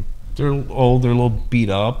 I mean, they're old. They're a little beat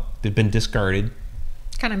up. They've been discarded.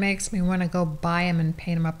 Kind of makes me want to go buy them and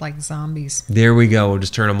paint them up like zombies. There we go. We'll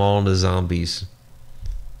just turn them all into zombies.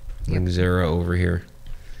 Bring Yep. Zera over here.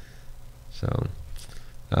 So.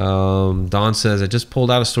 Dawn says, I just pulled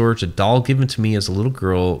out of storage a doll given to me as a little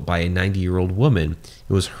girl by a 90-year-old woman.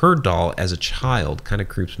 It was her doll as a child. Kind of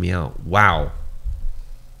creeps me out. Wow.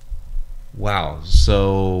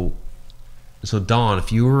 So Dawn, if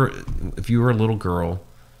you were a little girl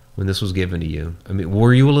when this was given to you, I mean,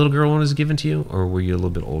 were you a little girl when it was given to you, or were you a little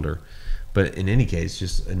bit older? But in any case,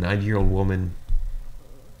 just a 90-year-old woman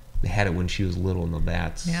had it when she was little, and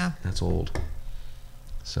that's old.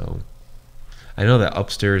 So I know that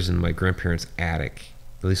upstairs in my grandparents' attic,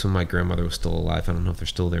 at least when my grandmother was still alive, I don't know if they're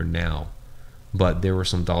still there now, but there were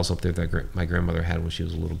some dolls up there that my grandmother had when she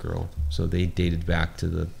was a little girl. So they dated back to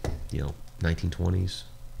the 1920s,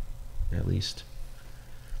 at least.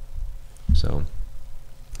 So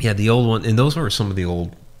yeah, the old one, and those were some of the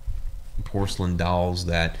old porcelain dolls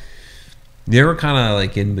that they were kind of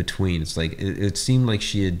like in between. It's like it seemed like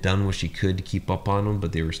she had done what she could to keep up on them,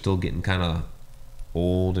 but they were still getting kind of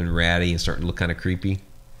old and ratty and starting to look kind of creepy.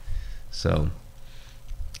 So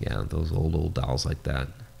yeah, those old dolls like that.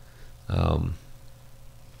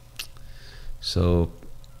 So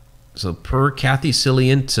So per Kathy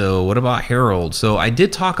Ciliento, what about Harold? So I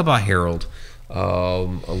did talk about Harold a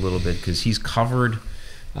little bit because he's covered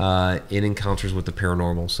in Encounters with the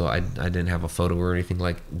Paranormal. So I didn't have a photo or anything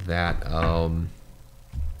like that.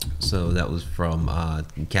 So that was from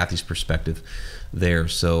Kathy's perspective there.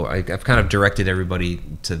 So I've kind of directed everybody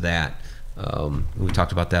to that. We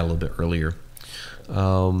talked about that a little bit earlier.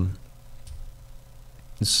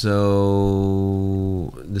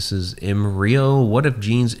 So this is M. Rio. What if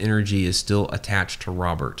Jean's energy is still attached to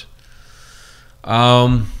Robert?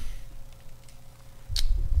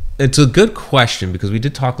 It's a good question because we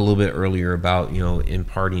did talk a little bit earlier about,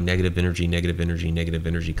 imparting negative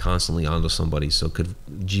energy constantly onto somebody. So could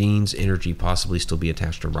Jean's energy possibly still be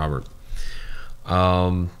attached to Robert?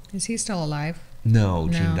 Is he still alive? No,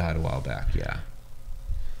 Jean died a while back, yeah.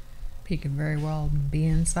 He could very well be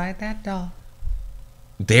inside that doll.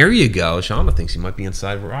 There you go. Shauna thinks he might be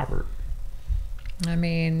inside Robert. I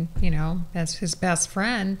mean, that's his best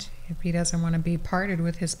friend. If he doesn't want to be parted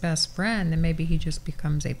with his best friend, then maybe he just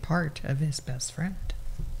becomes a part of his best friend.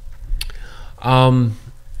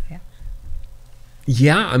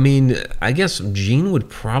 Yeah, I mean, I guess Jean would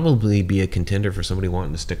probably be a contender for somebody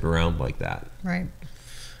wanting to stick around like that. Right.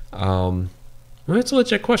 Well, it's a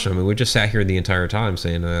legit question. I mean, we just sat here the entire time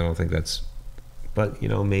saying I don't think that's... But,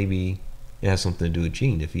 maybe it has something to do with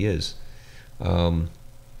Jean if he is.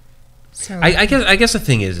 So I guess the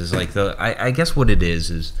thing is like I guess what it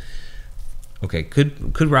is okay,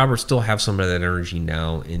 could Robert still have some of that energy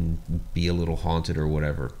now and be a little haunted or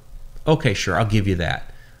whatever? Okay, sure, I'll give you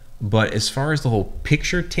that. But as far as the whole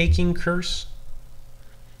picture taking curse,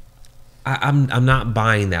 I'm not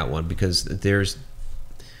buying that one because there's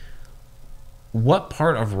what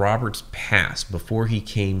part of Robert's past before he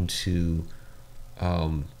came to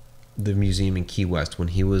the museum in Key West when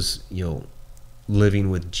he was living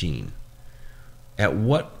with Jean.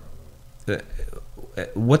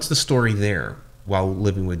 What's the story there while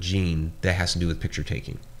living with Jean that has to do with picture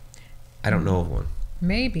taking? I don't know of one.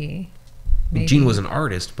 Maybe. Jean was an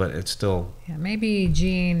artist, but it's still... Yeah, maybe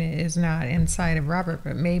Jean is not inside of Robert,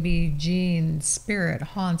 but maybe Jean's spirit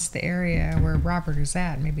haunts the area where Robert is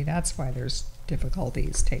at. Maybe that's why there's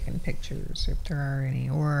difficulties taking pictures, if there are any.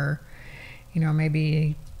 Or,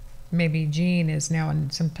 maybe Jean is now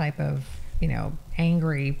in some type of,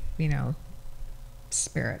 angry,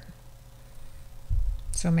 spirit.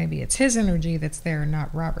 So maybe it's his energy that's there,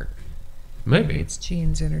 not Robert. Maybe it's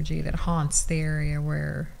Jean's energy that haunts the area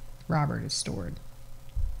where Robert is stored.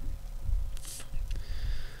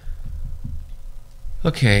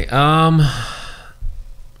 Okay.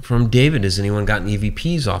 From David, has anyone gotten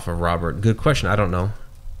EVPs off of Robert? Good question. I don't know.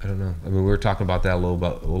 I mean, we were talking about that a little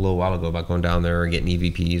while ago about going down there and getting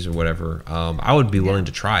EVPs or whatever. I would be willing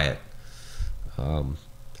to try it. I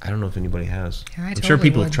don't know if anybody has. Yeah, I'm sure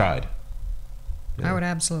people have tried. I would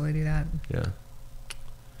absolutely do that. Yeah.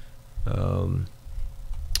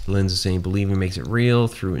 Lynn's is saying believing makes it real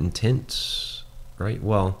through intent, right?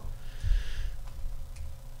 Well,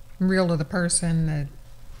 real to the person that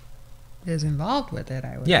is involved with it,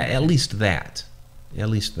 I would. Yeah, at least that.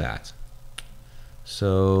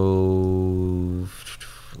 So,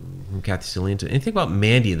 Kathy Ciliento, anything about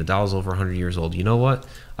Mandy? The doll's over 100 years old. You know what?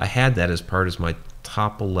 I had that as part of my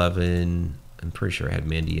top 11. I'm pretty sure I had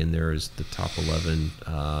Mandy in there as the top 11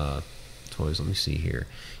 toys. Let me see here.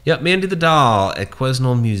 Yep, Mandy the doll at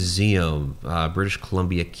Quesnel Museum, British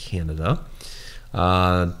Columbia, Canada.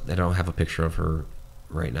 I don't have a picture of her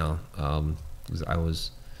right now.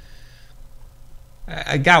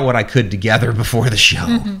 I got what I could together before the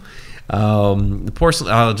show. The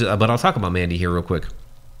porcelain, but I'll talk about Mandy here real quick.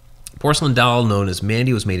 Porcelain doll known as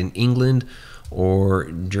Mandy was made in England or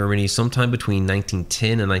Germany sometime between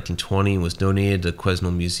 1910 and 1920 and was donated to the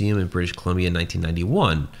Quesnel Museum in British Columbia in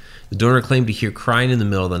 1991. The donor claimed to hear crying in the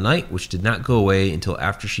middle of the night, which did not go away until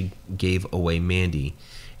after she gave away Mandy.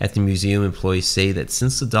 At the museum, employees say that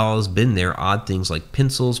since the doll has been there, odd things like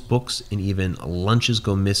pencils, books, and even lunches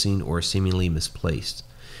go missing or are seemingly misplaced.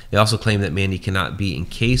 They also claim that Mandy cannot be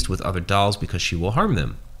encased with other dolls because she will harm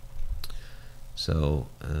them. So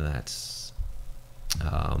that's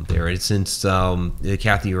there. And since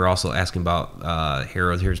Kathy, you were also asking about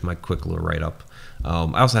Harold, here's my quick little write-up.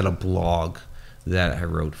 I also had a blog that I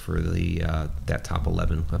wrote for the that top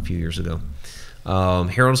 11 a few years ago.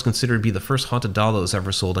 Harold is considered to be the first haunted doll that was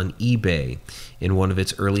ever sold on eBay. And one of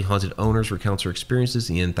its early haunted owners recounts her experiences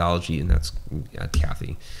in the anthology, and that's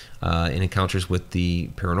Kathy, in Encounters with the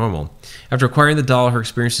Paranormal. After acquiring the doll, her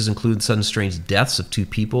experiences include sudden strange deaths of 2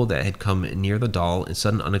 people that had come near the doll and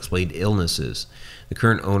sudden unexplained illnesses. The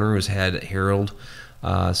current owner has had Harold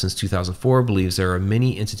since 2004, believes there are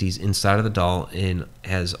many entities inside of the doll, and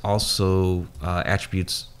has also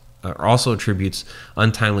attributes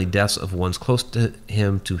untimely deaths of ones close to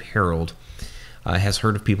him to Harold. Has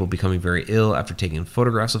heard of people becoming very ill after taking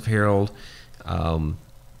photographs of Harold, and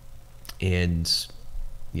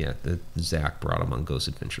yeah, Zach brought him on Ghost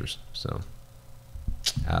Adventures. So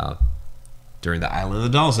during the Island of the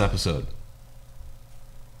Dolls episode.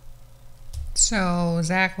 So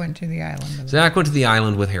Zach went to the island. Zach went to the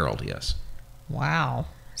island with Harold, yes. Wow.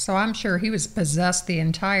 So I'm sure he was possessed the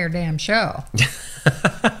entire damn show.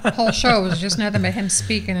 The whole show was just nothing but him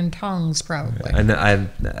speaking in tongues, probably. And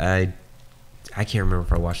I can't remember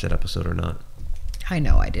if I watched that episode or not. I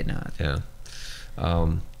know I did not. Yeah.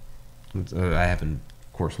 I haven't,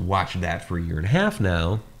 of course, watched that for a year and a half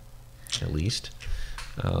now, at least.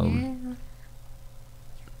 Yeah.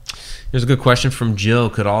 Here's a good question from Jill.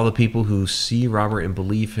 Could all the people who see Robert and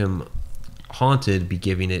believe him haunted be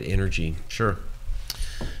giving it energy? Sure.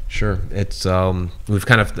 It's we've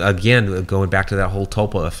kind of, again, going back to that whole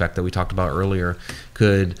Tulpa effect that we talked about earlier.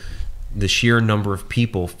 Could the sheer number of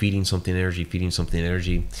people feeding something energy,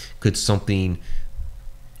 could something,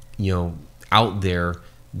 out there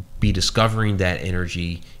be discovering that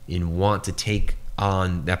energy and want to take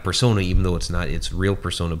on that persona, even though it's not its real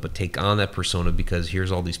persona, but take on that persona because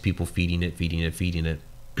here's all these people feeding it.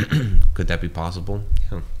 Could that be possible?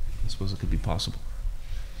 Yeah, I suppose it could be possible.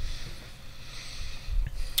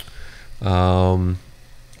 From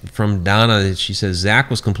Donna, she says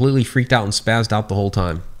Zach was completely freaked out and spazzed out the whole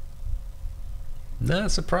time.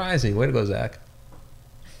 Not surprising. Way to go, Zach.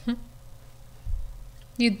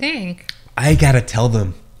 You'd think. I gotta tell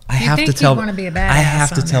them. I have to tell them. I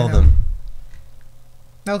have to tell them.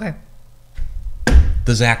 Okay.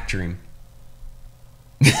 The Zach dream.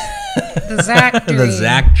 The Zach dream. The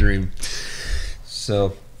Zach dream.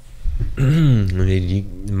 So,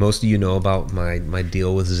 most of you know about my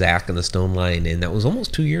deal with Zach and the Stone Lion Inn. That was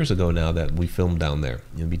almost 2 years ago now that we filmed down there.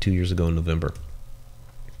 It'll be 2 years ago in November.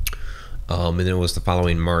 And then it was the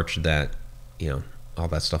following March that, all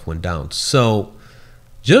that stuff went down. So,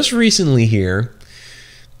 just recently here,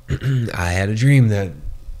 I had a dream that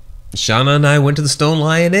Shauna and I went to the Stone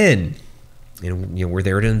Lion Inn, and we're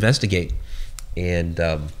there to investigate. And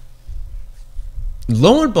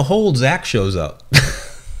lo and behold, Zach shows up.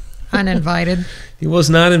 Uninvited. He was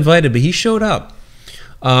not invited, but he showed up.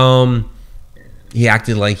 He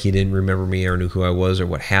acted like he didn't remember me or knew who I was or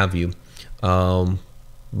what have you.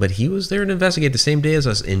 But he was there to investigate the same day as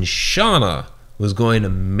us, and Shauna was going to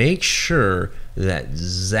make sure that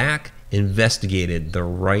Zach investigated the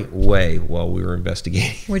right way while we were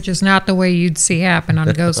investigating. Which is not the way you'd see happen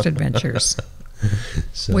on Ghost Adventures.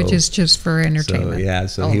 So, which is just for entertainment.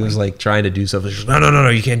 So he was like trying to do something. No,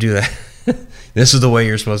 you can't do that. This is the way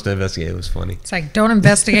you're supposed to investigate. It was funny. It's like, don't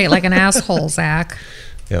investigate like an asshole, Zach.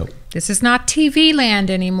 Yep. This is not TV land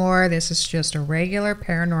anymore. This is just a regular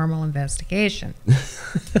paranormal investigation.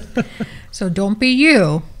 So don't be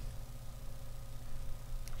you.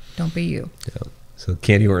 Don't be you. Yep. So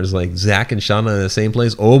Candy Orton's like, Zach and Shauna in the same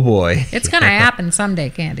place? Oh, boy. It's going to happen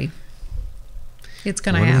someday, Candy. It's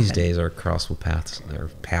going to happen. One of these days, our paths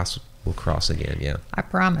will cross again, yeah. I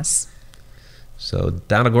promise. So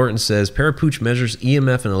Donna Gorton says, Parapooch measures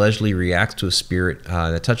EMF and allegedly reacts to a spirit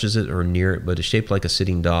that touches it or near it, but is shaped like a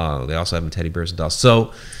sitting dog. They also have teddy bears and dolls.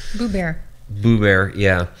 So Boo Bear,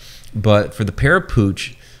 yeah. But for the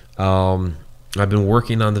Parapooch, I've been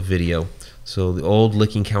working on the video. So the old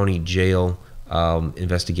Licking County Jail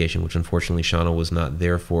investigation, which unfortunately Shauna was not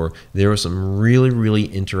there for, there was some really, really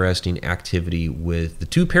interesting activity with the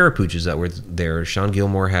two Parapooches that were there. Sean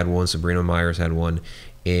Gilmore had one, Sabrina Myers had one,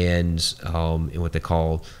 and in what they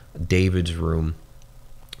call David's room.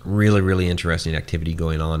 Really, really interesting activity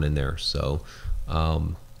going on in there. So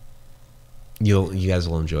you guys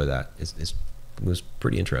will enjoy that. It was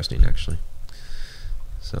pretty interesting, actually.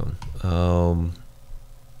 So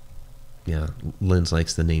yeah, Lynn's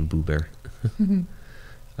likes the name Boo Bear.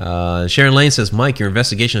 Sharon Lane says, Mike, your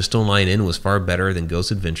investigation of Stone Lion Inn was far better than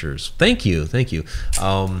Ghost Adventures. Thank you.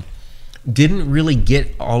 Didn't really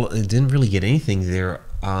get anything there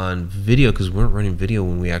on video because we weren't running video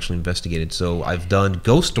when we actually investigated. So I've done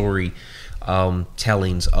ghost story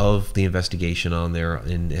tellings of the investigation on there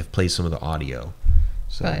and have played some of the audio.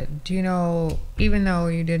 So. But do you know, even though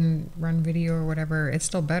you didn't run video or whatever, it's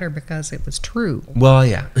still better because it was true. Well,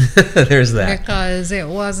 yeah, there's that. Because it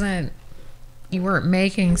wasn't, you weren't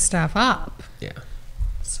making stuff up. Yeah.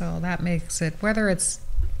 So that makes it, whether it's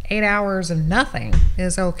 8 hours of nothing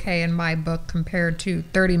is okay in my book compared to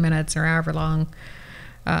 30 minutes or however long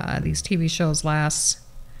these TV shows last.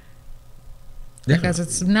 because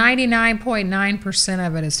it's 99.9%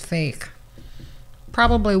 of it is fake.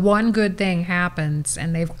 Probably one good thing happens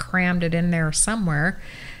and they've crammed it in there somewhere,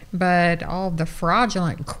 but all of the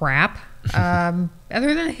fraudulent crap, other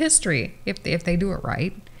than history, if they do it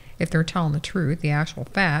right, if they're telling the truth, the actual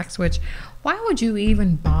facts, which why would you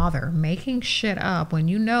even bother making shit up when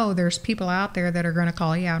you know there's people out there that are going to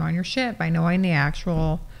call you out on your shit by knowing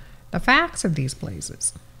the facts of these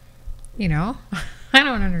places? You know, I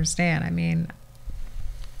don't understand. I mean,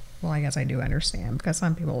 well, I guess I do understand because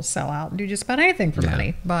some people sell out and do just about anything for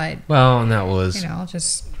money. But well, and that was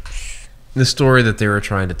just the story that they were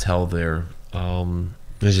trying to tell there.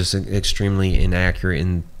 Was just extremely inaccurate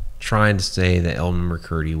in trying to say that Elmer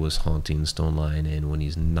McCurdy was haunting Stone Lion Inn when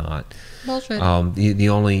he's not. Bullshit. The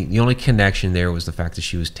only connection there was the fact that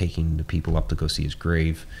she was taking the people up to go see his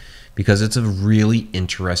grave, because it's a really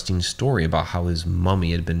interesting story about how his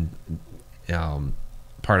mummy had been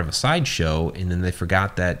part of a sideshow, and then they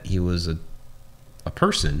forgot that he was a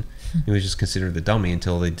person. He was just considered the dummy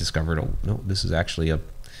until they discovered, oh no, this is actually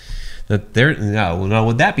would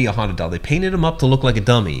that be a haunted doll? They painted him up to look like a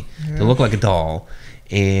dummy, to look like a doll.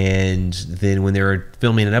 And then when they were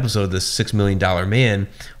filming an episode of The $6 Million Man,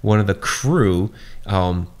 one of the crew,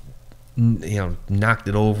 knocked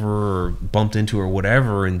it over or bumped into or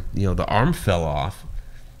whatever, and the arm fell off,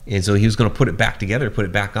 and so he was going to put it back together, put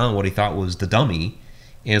it back on what he thought was the dummy,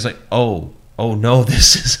 and it's like, oh no,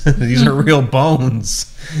 these are real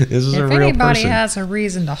bones. This is a real person. If anybody has a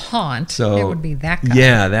reason to haunt, it would be that guy.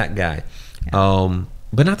 Yeah, that guy. Yeah.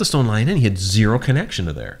 But not the Stone Lion Inn. He had zero connection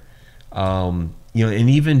to there. And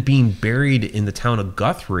even being buried in the town of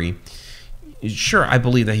Guthrie, sure, I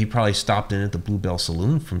believe that he probably stopped in at the Bluebell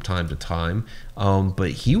Saloon from time to time,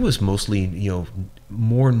 but he was mostly,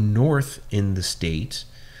 more north in the state.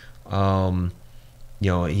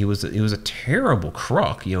 He was a terrible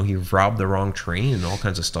crook. He robbed the wrong train and all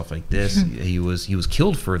kinds of stuff like this. He was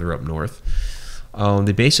killed further up north.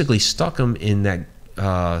 They basically stuck him in that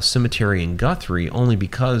cemetery in Guthrie only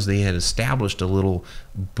because they had established a little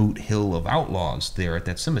boot hill of outlaws there at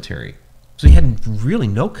that cemetery. So he had really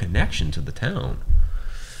no connection to the town.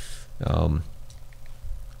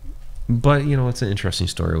 But it's an interesting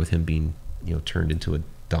story with him being turned into a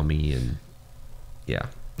dummy, and yeah.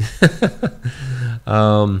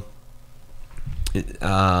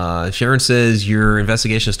 Sharon says your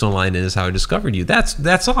investigation of Stone Lion Inn is how I discovered you.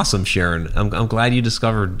 That's awesome, Sharon. I'm glad you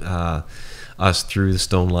discovered us through the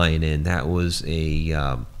Stone Lion Inn. That was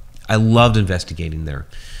I loved investigating there.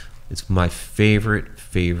 It's my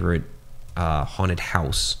favorite haunted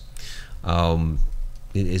house.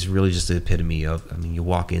 It is really just the epitome of, you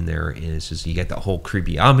walk in there and it's just, you get that whole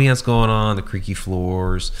creepy ambiance going on, the creaky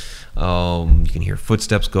floors. You can hear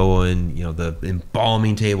footsteps going, the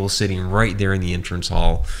embalming table sitting right there in the entrance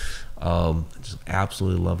hall. I just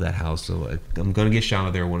absolutely love that house. So I'm going to get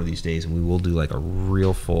Shauna there one of these days, and we will do like a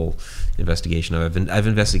real full investigation. I've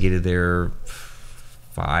investigated there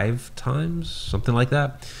 5 times, something like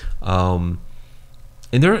that. And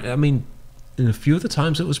there, in a few of the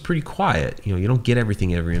times it was pretty quiet. You don't get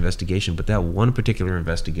everything in every investigation, but that one particular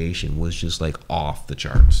investigation was just like off the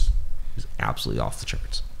charts. It was absolutely off the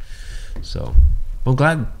charts. So I'm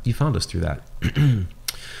glad you found us through that.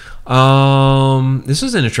 This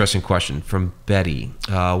is an interesting question from Betty.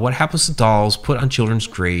 What happens to dolls put on children's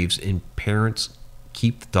graves and parents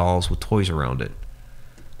keep the dolls with toys around it?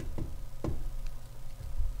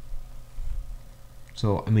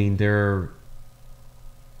 So, they're...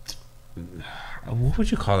 what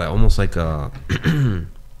would you call that? Almost like a... I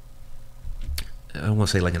don't want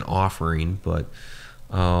to say like an offering, but...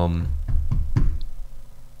 I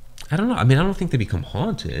don't know. I don't think they become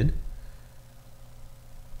haunted.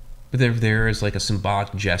 But they're there as like a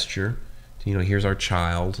symbolic gesture. Here's our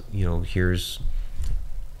child. Here's...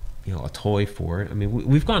 a toy for it.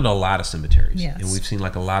 We've gone to a lot of cemeteries, yes, and we've seen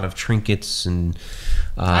like a lot of trinkets and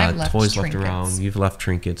toys left around. You've left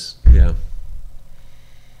trinkets, yeah.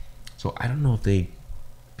 So I don't know if they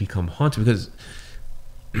become haunted because,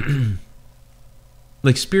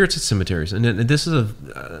 like spirits at cemeteries, and this is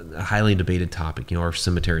a highly debated topic. Are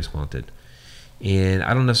cemeteries haunted? And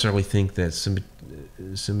I don't necessarily think that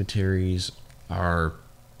cemeteries are.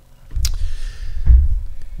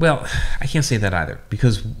 Well, I can't say that either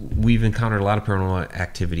because we've encountered a lot of paranormal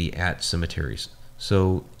activity at cemeteries.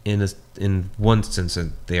 So in one sense,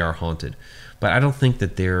 they are haunted, but I don't think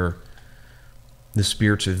that the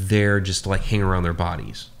spirits are there just to like hang around their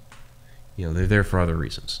bodies. They're there for other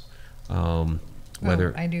reasons. I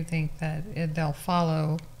do think that they'll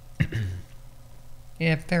follow.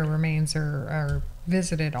 If their remains are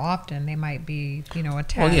visited often, they might be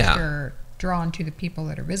attached or drawn to the people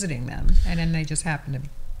that are visiting them, and then they just happen to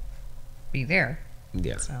be there.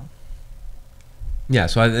 Yeah. So Yeah,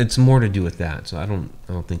 so it's more to do with that. So I don't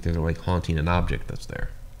think they're like haunting an object that's there.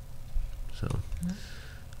 So,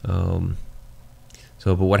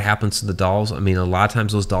 but what happens to the dolls? I mean, a lot of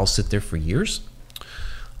times those dolls sit there for years.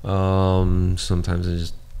 Sometimes they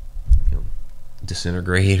just,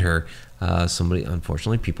 disintegrate, or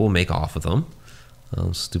unfortunately, people make off with them.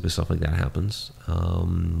 Stupid stuff like that happens.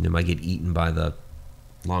 They might get eaten by the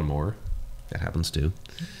lawnmower. That happens too.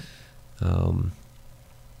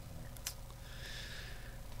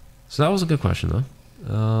 So that was a good question, though.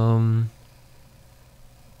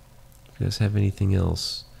 You guys have anything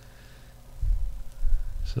else?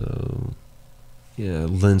 So, yeah,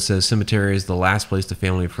 Lynn says cemetery is the last place the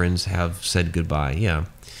family and friends have said goodbye. Yeah.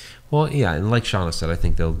 Well, yeah, and like Shauna said, I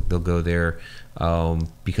think they'll go there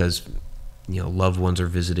because loved ones are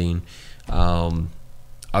visiting.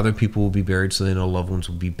 Other people will be buried, so they know loved ones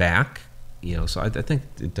will be back. So I think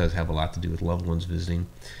it does have a lot to do with loved ones visiting.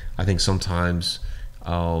 I think sometimes,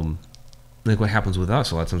 like what happens with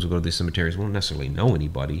us, a lot of times we go to these cemeteries, we don't necessarily know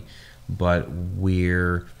anybody, but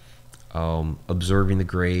we're observing the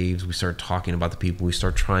graves. We start talking about the people. We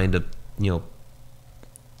start trying to,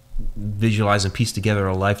 visualize and piece together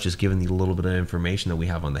our life, just given the little bit of information that we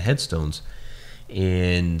have on the headstones.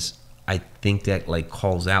 And I think that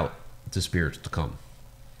calls out the spirits to come.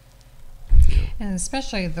 And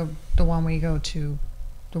especially the one we go to,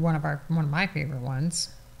 one of my favorite ones,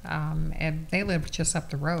 and they live just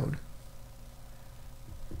up the road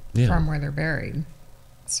from where they're buried.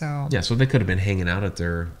 So so they could have been hanging out at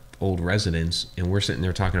their old residence, and we're sitting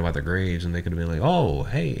there talking about their graves, and they could have been like, "Oh,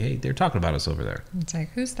 hey, they're talking about us over there." It's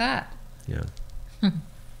like, who's that? Yeah.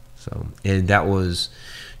 So, and that was,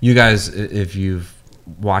 you guys, if you've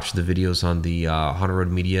watched the videos on the Haunted Road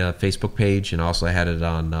Media Facebook page, and also I had it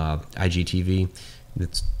on IGTV.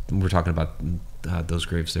 We're talking about those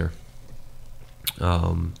graves there.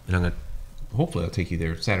 And hopefully I'll take you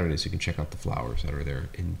there Saturday so you can check out the flowers that are there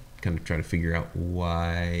and kind of try to figure out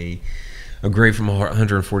why a grave from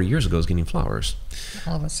 140 years ago is getting flowers.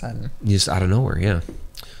 All of a sudden. Just out of nowhere, yeah.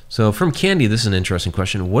 So from Candy, this is an interesting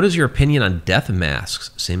question. What is your opinion on death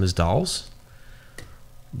masks? Same as dolls?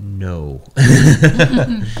 No.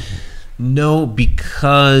 No,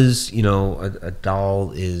 because, a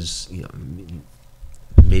doll is,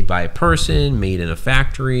 made by a person, made in a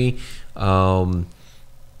factory.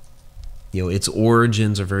 Its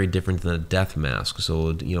origins are very different than a death mask. So,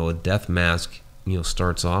 a death mask,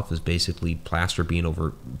 starts off as basically plaster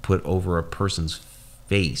being put over a person's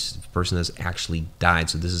face. The person has actually died.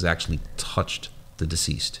 So this has actually touched the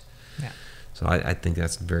deceased. Yeah. So I think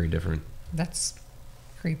that's very different. That's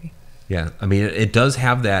creepy. Yeah. I mean, it does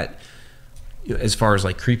have that, as far as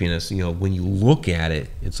creepiness, when you look at it,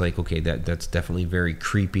 it's like, okay, that's definitely very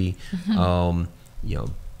creepy. Mm-hmm.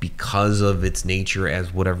 Because of its nature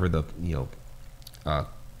as whatever the,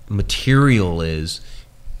 material is,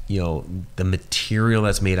 the material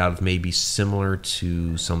that's made out of may be similar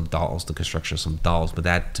to some dolls, the construction of some dolls, but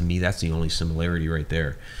that, to me, that's the only similarity right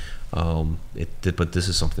there. But this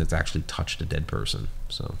is something that's actually touched a dead person.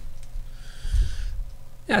 So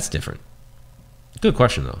that's different. Good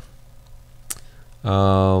question,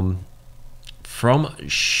 though. From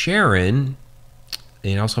Sharon,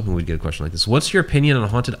 and I was hoping we'd get a question like this. What's your opinion on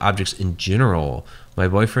haunted objects in general? My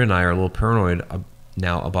boyfriend and I are a little paranoid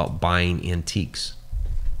now about buying antiques.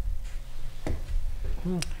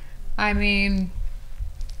 I mean,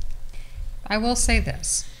 I will say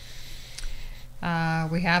this.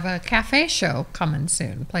 We have a cafe show coming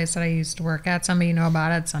soon, a place that I used to work at. Some of you know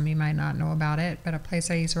about it, some of you might not know about it, but a place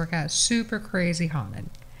I used to work at, super crazy haunted.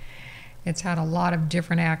 It's had a lot of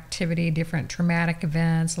different activity, different traumatic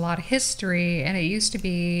events, a lot of history, and it used to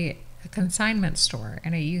be a consignment store,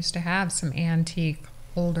 and it used to have some antique,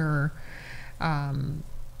 older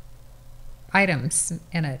items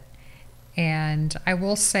in it. And I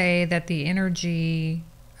will say that the energy,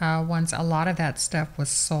 once a lot of that stuff was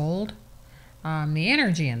sold, the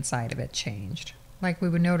energy inside of it changed. Like we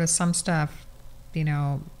would notice some stuff,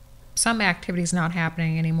 some activities not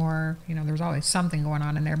happening anymore. There was always something going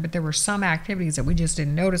on in there, but there were some activities that we just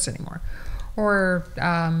didn't notice anymore. Or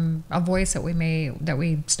a voice that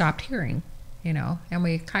we stopped hearing, and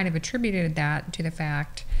we kind of attributed that to the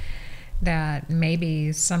fact that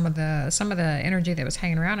maybe some of the energy that was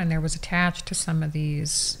hanging around in there was attached to some of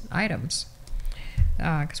these items.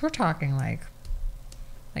 Because we're talking like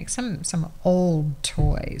some old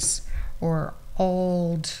toys, or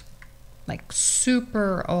old, like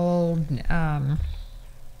super old,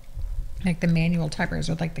 like the manual typewriters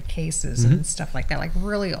with like the cases, mm-hmm. and stuff like that, like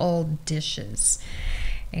really old dishes.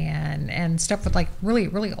 and stuff with like really,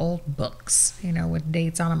 really old books, you know, with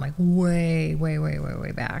dates on them, like way, way, way, way,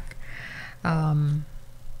 way back. And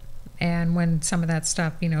when some of that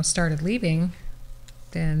stuff, you know, started leaving,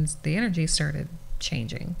 then the energy started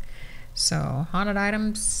changing. So haunted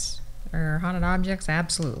items or haunted objects,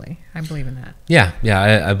 absolutely. I believe in that. Yeah,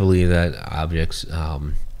 I believe that objects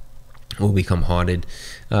will become haunted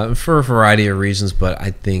for a variety of reasons, but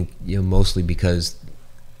I think, you know, mostly because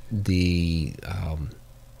the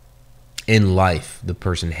in life the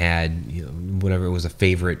person had, you know, whatever it was, a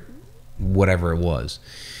favorite, whatever it was,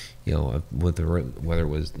 you know, whether it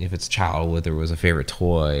was, if it's a child, whether it was a favorite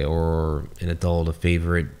toy, or an adult, a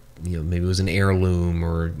favorite, you know, maybe it was an heirloom,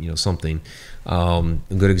 or, you know, something. A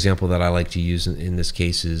good example that I like to use in this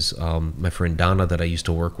case is my friend Donna that I used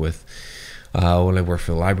to work with when I worked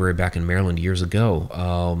for the library back in Maryland years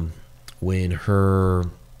ago. When her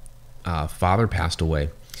father passed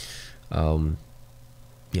away,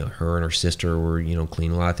 you know, her and her sister were, you know,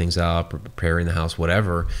 cleaning a lot of things up, preparing the house,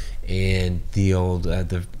 whatever. And the old,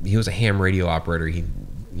 he was a ham radio operator. He,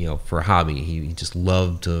 you know, for a hobby, he just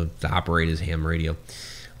loved to operate his ham radio.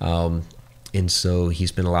 And so he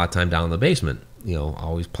spent a lot of time down in the basement, you know,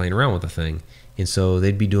 always playing around with the thing. And so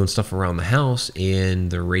they'd be doing stuff around the house, and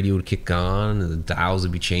the radio would kick on, and the dials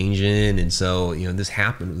would be changing. And so, you know,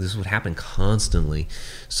 this would happen constantly.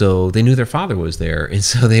 So they knew their father was there, and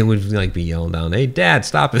so they would like be yelling down, "Hey, Dad,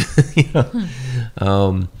 stop it!" You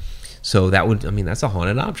know? So that would, I mean, that's a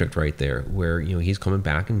haunted object right there, where, you know, he's coming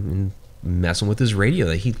back and messing with his radio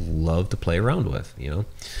that he loved to play around with, you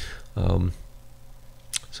know.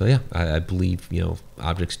 So yeah, I believe, you know,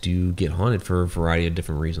 objects do get haunted for a variety of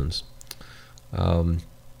different reasons.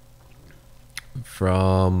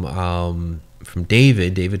 From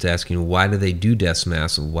David's asking, why do they do death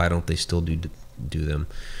masks and why don't they still do them?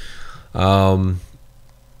 I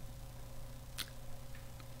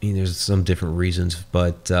mean, there's some different reasons,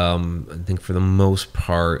 but I think for the most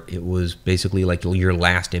part, it was basically like your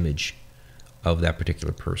last image of that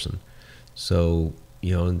particular person. So,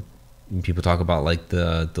 you know, people talk about like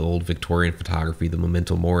the old Victorian photography, the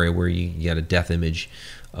memento mori, where you had a death image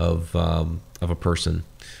of a person,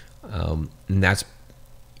 and that's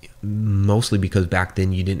mostly because back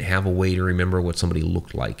then you didn't have a way to remember what somebody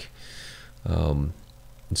looked like. And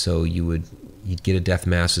so you'd get a death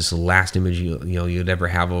mask. It's the last image you'd ever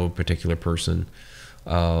have of a particular person.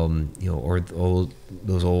 You know, or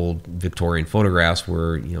those old Victorian photographs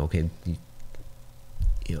where, you know, okay,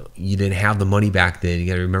 you know, you didn't have the money back then. You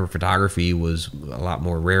got to remember, photography was a lot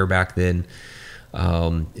more rare back then.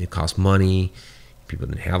 It cost money. People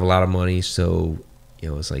didn't have a lot of money, so, you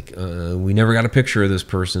know, it's like, we never got a picture of this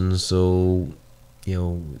person, so, you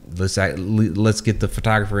know, let's get the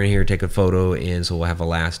photographer in here, take a photo, and so we'll have a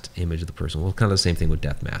last image of the person. Well, kind of the same thing with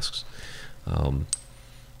death masks. You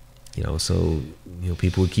know, so, you know,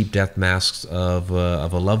 people would keep death masks of a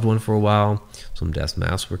loved one for a while. Some death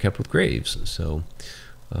masks were kept with graves, so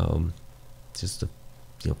just a,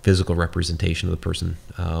 you know, physical representation of the person.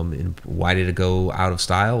 And why did it go out of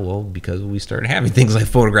style? Well, because we started having things like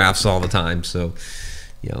photographs all the time. So,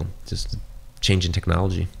 you know, just changing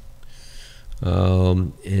technology.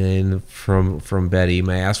 And from Betty,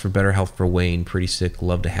 may I ask for better health for Wayne? Pretty sick.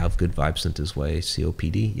 Love to have good vibes sent his way.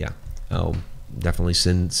 COPD. Yeah. Definitely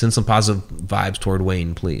send some positive vibes toward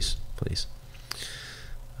Wayne, please.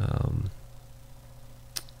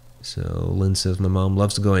 So Lynn says, my mom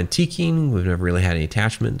loves to go antiquing. We've never really had any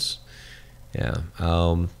attachments. Yeah.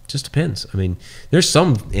 Just depends. I mean, there's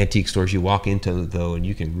some antique stores you walk into, though, and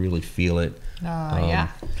you can really feel it. Yeah.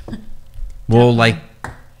 Well, like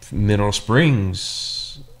Mineral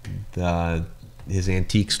Springs, his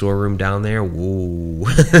antique storeroom down there. Whoa.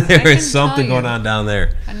 There is something going on down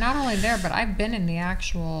there. And not only there, but I've been in the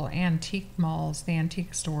actual antique malls, the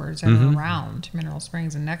antique stores that are around Mineral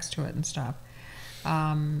Springs and next to it and stuff.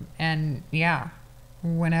 And yeah,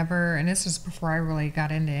 whenever, and this was before I really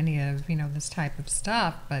got into any of, you know, this type of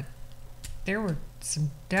stuff, but there were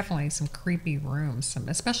definitely some creepy rooms,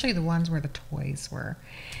 especially the ones where the toys were.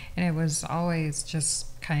 And it was always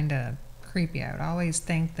just kind of creepy. I would always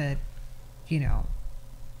think that, you know,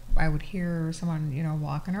 I would hear someone, you know,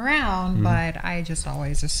 walking around, but I just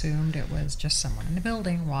always assumed it was just someone in the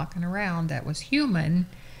building walking around that was human,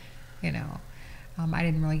 you know. I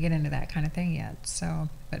didn't really get into that kind of thing yet, so,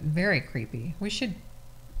 but very creepy. We should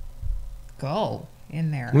go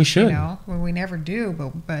in there. We should. You know, well, we never do,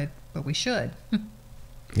 but we should.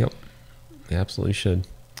 Yep, we absolutely should.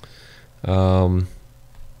 All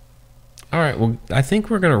right, well, I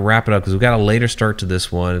think we're gonna wrap it up because we've got a later start to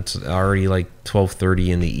this one. It's already like 12:30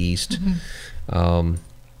 in the East.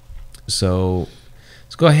 So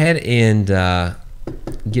let's go ahead and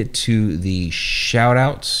get to the shout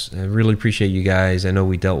outs. I really appreciate you guys. I know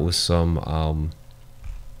we dealt with some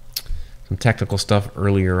technical stuff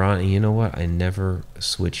earlier on, and you know what? I never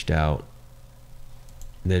switched out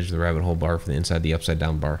the Edge of the Rabbit Hole bar for the Inside the Upside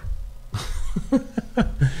Down bar.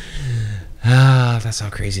 That's how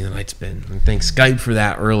crazy the night's been. And thanks Skype for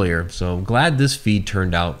that earlier. So I'm glad this feed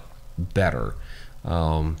turned out better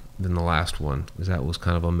than the last one, because that was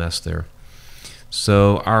kind of a mess there.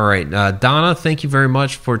 So, all right. Donna, thank you very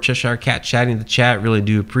much for Cheshire Cat chatting the chat. Really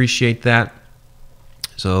do appreciate that.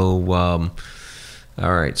 So, all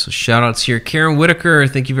right. So, shout outs here. Karen Whitaker,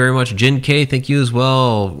 thank you very much. Jen K, thank you as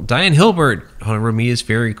well. Diane Hilbert, Haunted Road Media's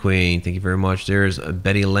Fairy Queen, thank you very much. There's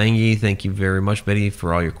Betty Lange, thank you very much, Betty,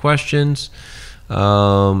 for all your questions.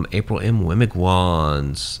 April M.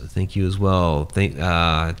 Wimmick-Wands, thank you as well.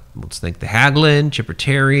 Let's thank the Haglin, Chipper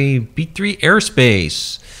Terry, B3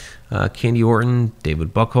 Airspace, Candy Orton,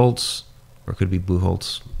 David Buckholtz, or it could be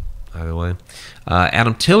Blueholtz, either way.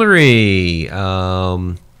 Adam Tillery.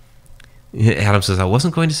 Adam says, I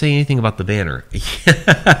wasn't going to say anything about the banner.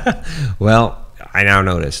 Well, I now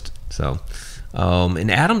noticed. So,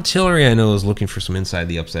 and Adam Tillery, I know, is looking for some Inside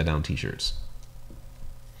the Upside Down t-shirts.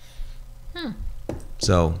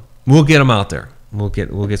 So we'll get them out there. We'll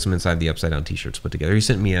get some Inside the Upside Down t-shirts put together. He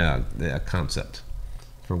sent me a concept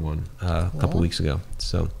for one a couple weeks ago.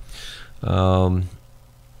 So, what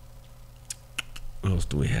else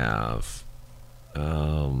do we have?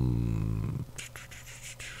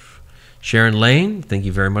 Sharon Lane, thank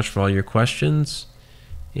you very much for all your questions.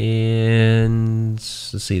 And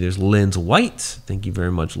let's see, there's Lynn's White. Thank you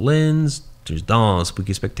very much, Lynn's. There's Dawn,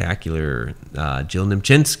 Spooky Spectacular, Jill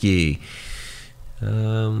Nimchinsky.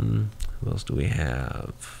 What else do we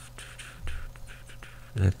have?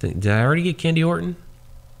 Did I already get Candy Orton?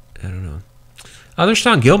 I don't know. Oh, there's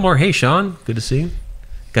Sean Gilmore. Hey, Sean. Good to see you.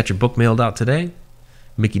 Got your book mailed out today.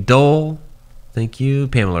 Mickey Dole. Thank you.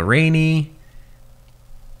 Pamela Rainey.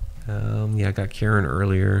 Yeah, I got Karen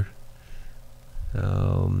earlier.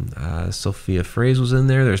 Sophia Fraze was in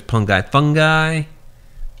there. There's Pungai Fungi.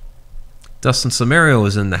 Dustin Samario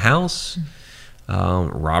was in the house.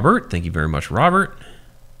 Robert. Thank you very much, Robert.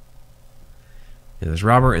 Yeah, there's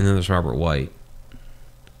Robert, and then there's Robert White.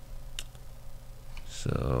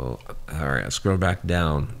 So, all right, I'll scroll back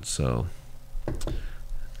down. So, I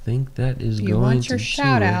think that is going to... You want your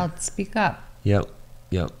shout-out, speak up. Yep.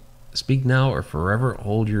 Speak now or forever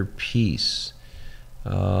hold your peace.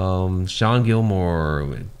 Sean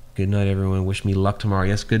Gilmore, good night, everyone. Wish me luck tomorrow.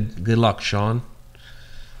 Yes, good luck, Sean.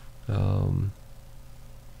 I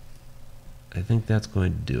think that's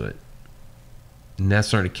going to do it. And that's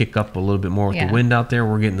starting to kick up a little bit more with the wind out there.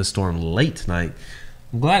 We're getting the storm late tonight.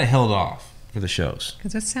 I'm glad it held off for the shows.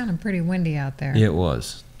 Because it sounded pretty windy out there. Yeah, it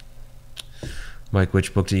was. Mike,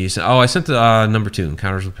 which book did you send? Oh, I sent the number 2,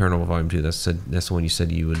 Encounters with Paranormal Volume 2. That's the one you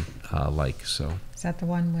said you would like. So. Is that the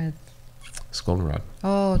one with... Goldenrod.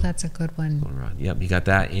 Oh, that's a good one. Goldenrod. Yep, you got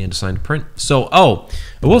that and assigned to print. So, I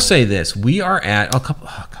will say this. We are at a couple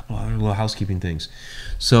other little housekeeping things.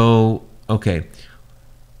 So, okay.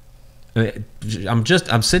 I'm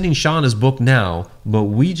sending Sean his book now, but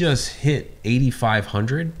we just hit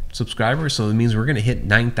 8,500 subscribers, so it means we're going to hit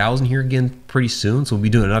 9,000 here again pretty soon. So we'll be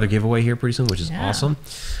doing another giveaway here pretty soon, which is awesome.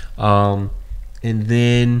 And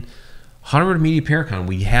then Haunted Road Media Paracon,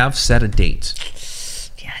 we have set a date.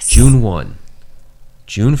 Yes. June 1.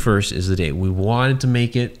 June 1st is the date. We wanted to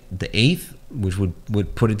make it the 8th, which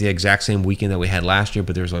would put it the exact same weekend that we had last year,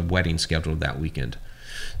 but there's a wedding scheduled that weekend.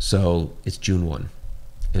 So it's June 1.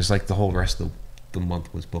 It's like the whole rest of the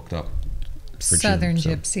month was booked up. Southern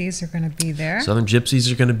Gypsies are going to be there. Southern Gypsies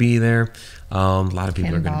are going to be there. A lot of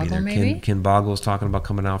people are going to be there. Maybe? Ken Boggle is talking about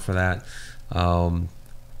coming out for that.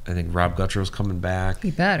 I think Rob Guttrell's coming back.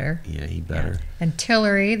 He better. Yeah, he better. Yeah. And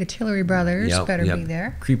Tillery, the Tillery brothers, better be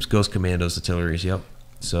there. Creeps, Ghost Commandos, the Tilleries, yep.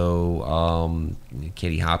 So,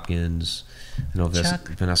 Katie Hopkins. I know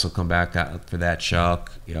Vanessa will come back for that.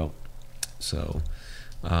 Chuck, yep. So,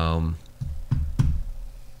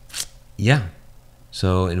 yeah.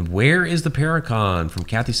 So, and where is the Paracon? From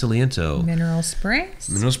Kathy Saliento. Mineral Springs.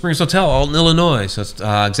 Mineral Springs Hotel, Alton, Illinois. So it's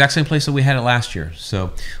exact same place that we had it last year.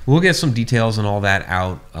 So we'll get some details and all that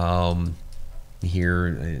out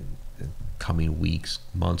here coming weeks,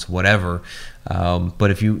 months, whatever.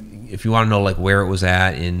 But if you want to know like where it was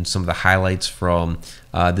at and some of the highlights from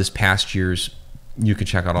this past year's, you can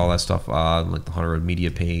check out all that stuff on like the Haunted Road Media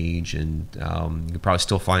page, and you can probably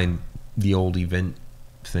still find the old event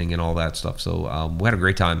thing and all that stuff. So we had a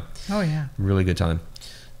great time. Oh yeah, really good time.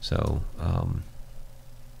 So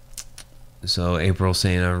so April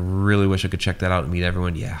saying, I really wish I could check that out and meet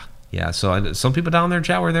everyone. Yeah, Yeah, so some people down there in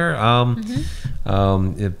chat were there.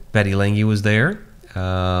 Betty Lange was there.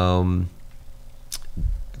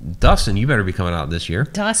 Dustin, you better be coming out this year.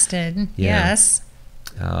 Dustin, Yeah. yes.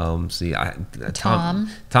 Tom Tom.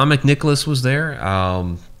 McNicholas was there.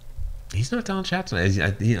 He's not down in chat tonight.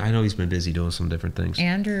 I know he's been busy doing some different things.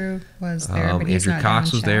 Andrew was there, but he's Andrew not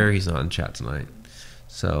Cox doing was chat. there. He's not in chat tonight.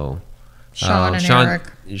 So Sean and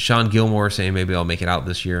Eric. Sean Gilmore saying maybe I'll make it out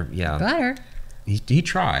this year. Yeah, Better. he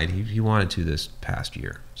tried. He wanted to this past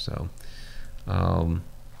year. So, all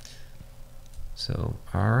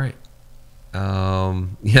right.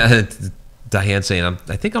 Yeah, Diane saying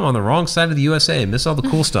I think I'm on the wrong side of the USA. I miss all the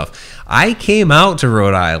cool stuff. I came out to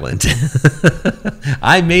Rhode Island.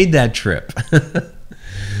 I made that trip.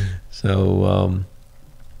 So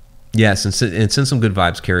yes, and send some good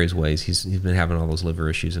vibes Carrie's ways. He's been having all those liver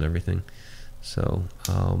issues and everything. So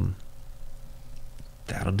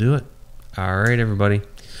that'll do it. All right, everybody.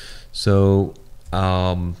 So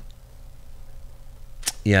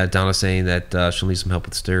yeah, Donna's saying that she'll need some help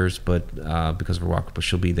with stairs, but because of her walker, but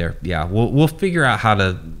she'll be there. Yeah, we'll figure out how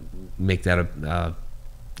to make that a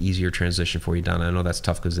easier transition for you, Donna. I know that's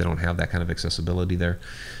tough because they don't have that kind of accessibility there.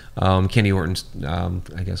 Kenny Orton's,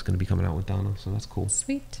 I guess, going to be coming out with Donna, so that's cool.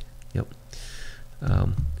 Sweet. Yep.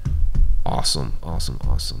 Awesome.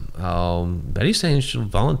 Betty's saying she'll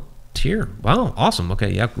volunteer. Wow, awesome.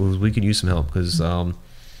 Okay, yeah, we could use some help because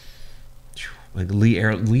like Lee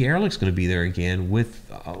Ehrlich's going to be there again with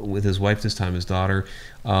his wife this time, his daughter,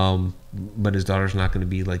 but his daughter's not going to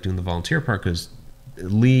be like doing the volunteer part because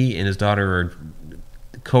Lee and his daughter are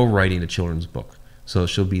co-writing a children's book, so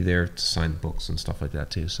she'll be there to sign books and stuff like that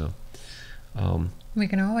too. So We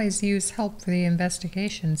can always use help for the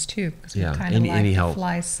investigations too, because we Yeah, kind of like any to help.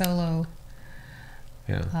 fly solo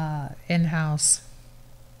in-house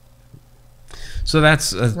so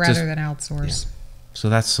that's rather than outsource. So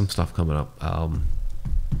that's some stuff coming up. I'm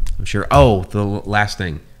sure. Oh, the last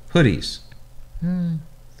thing, hoodies.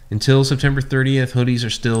 Until September 30th, hoodies are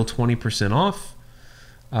still 20% off.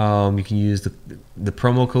 You can use the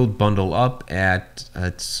promo code Bundle Up at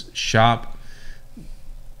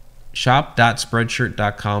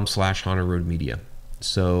shop.spreadshirt.com/Haunted Road Media.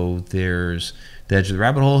 So there's the Edge of the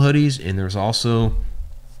Rabbit Hole hoodies, and there's also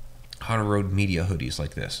Haunted Road Media hoodies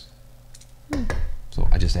like this. So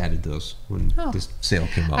I just added those when this sale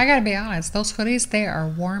came up. I gotta be honest, those hoodies, they are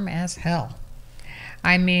warm as hell.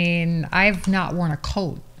 I mean, I've not worn a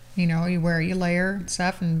coat. You know, you layer and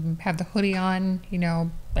stuff and have the hoodie on,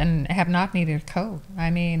 and have not needed a coat. I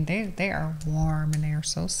mean, they are warm and they are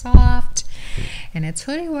so soft. And it's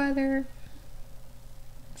hoodie weather.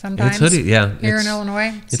 Sometimes It's hoodie, yeah. here in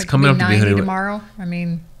Illinois, It's coming up to be 90 hoodie tomorrow. I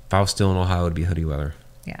mean, if I was still in Ohio, it would be hoodie weather.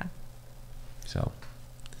 yeah. So,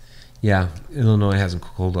 yeah, Illinois hasn't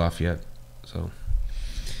cooled off yet. So,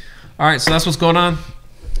 all right, so that's what's going on.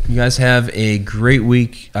 You guys have a great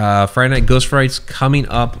week. Friday Night Ghost Frights coming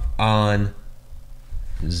up on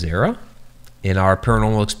Zara in our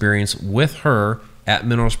paranormal experience with her at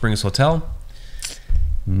Mineral Springs Hotel.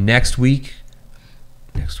 Next week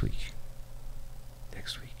is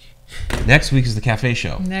the cafe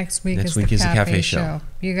show. Next week is the cafe show.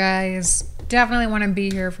 You guys definitely want to be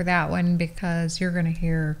here for that one because you're going to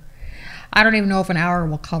hear, I don't even know if an hour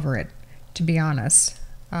will cover it, to be honest.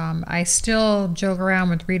 I still joke around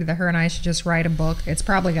with Rita that her and I should just write a book. It's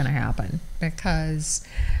probably going to happen because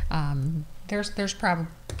there's probably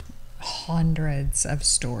hundreds of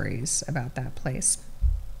stories about that place.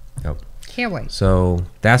 Yep. Can't wait. So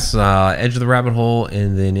that's Edge of the Rabbit Hole,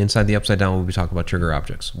 and then Inside the Upside Down we'll be talking about trigger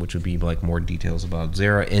objects, which would be like more details about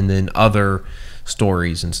Zara, and then other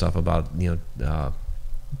stories and stuff about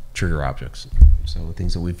trigger objects. So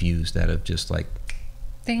things that we've used that have just like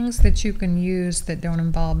things that you can use that don't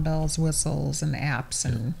involve bells, whistles, and apps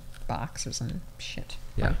and boxes and shit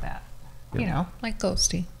like that. Yeah. Like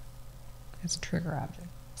Ghosty as a trigger object.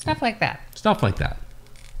 Stuff like that.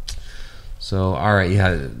 So, all right,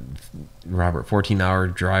 yeah, Robert, 14-hour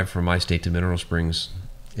drive from my state to Mineral Springs.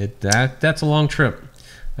 That's a long trip.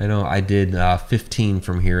 I know. I did 15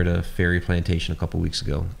 from here to Ferry Plantation a couple weeks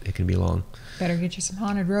ago. It can be long. Better get you some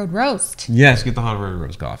Haunted Road roast. Yes, get the Haunted Road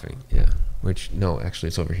roast coffee. Yeah. Which, no, actually,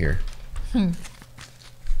 it's over here.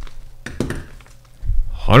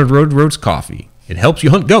 Haunted Road roast coffee. It helps you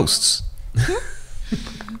hunt ghosts.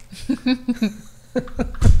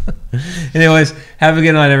 Anyways, have a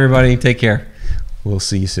good night, everybody. Take care. We'll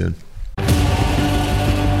see you soon.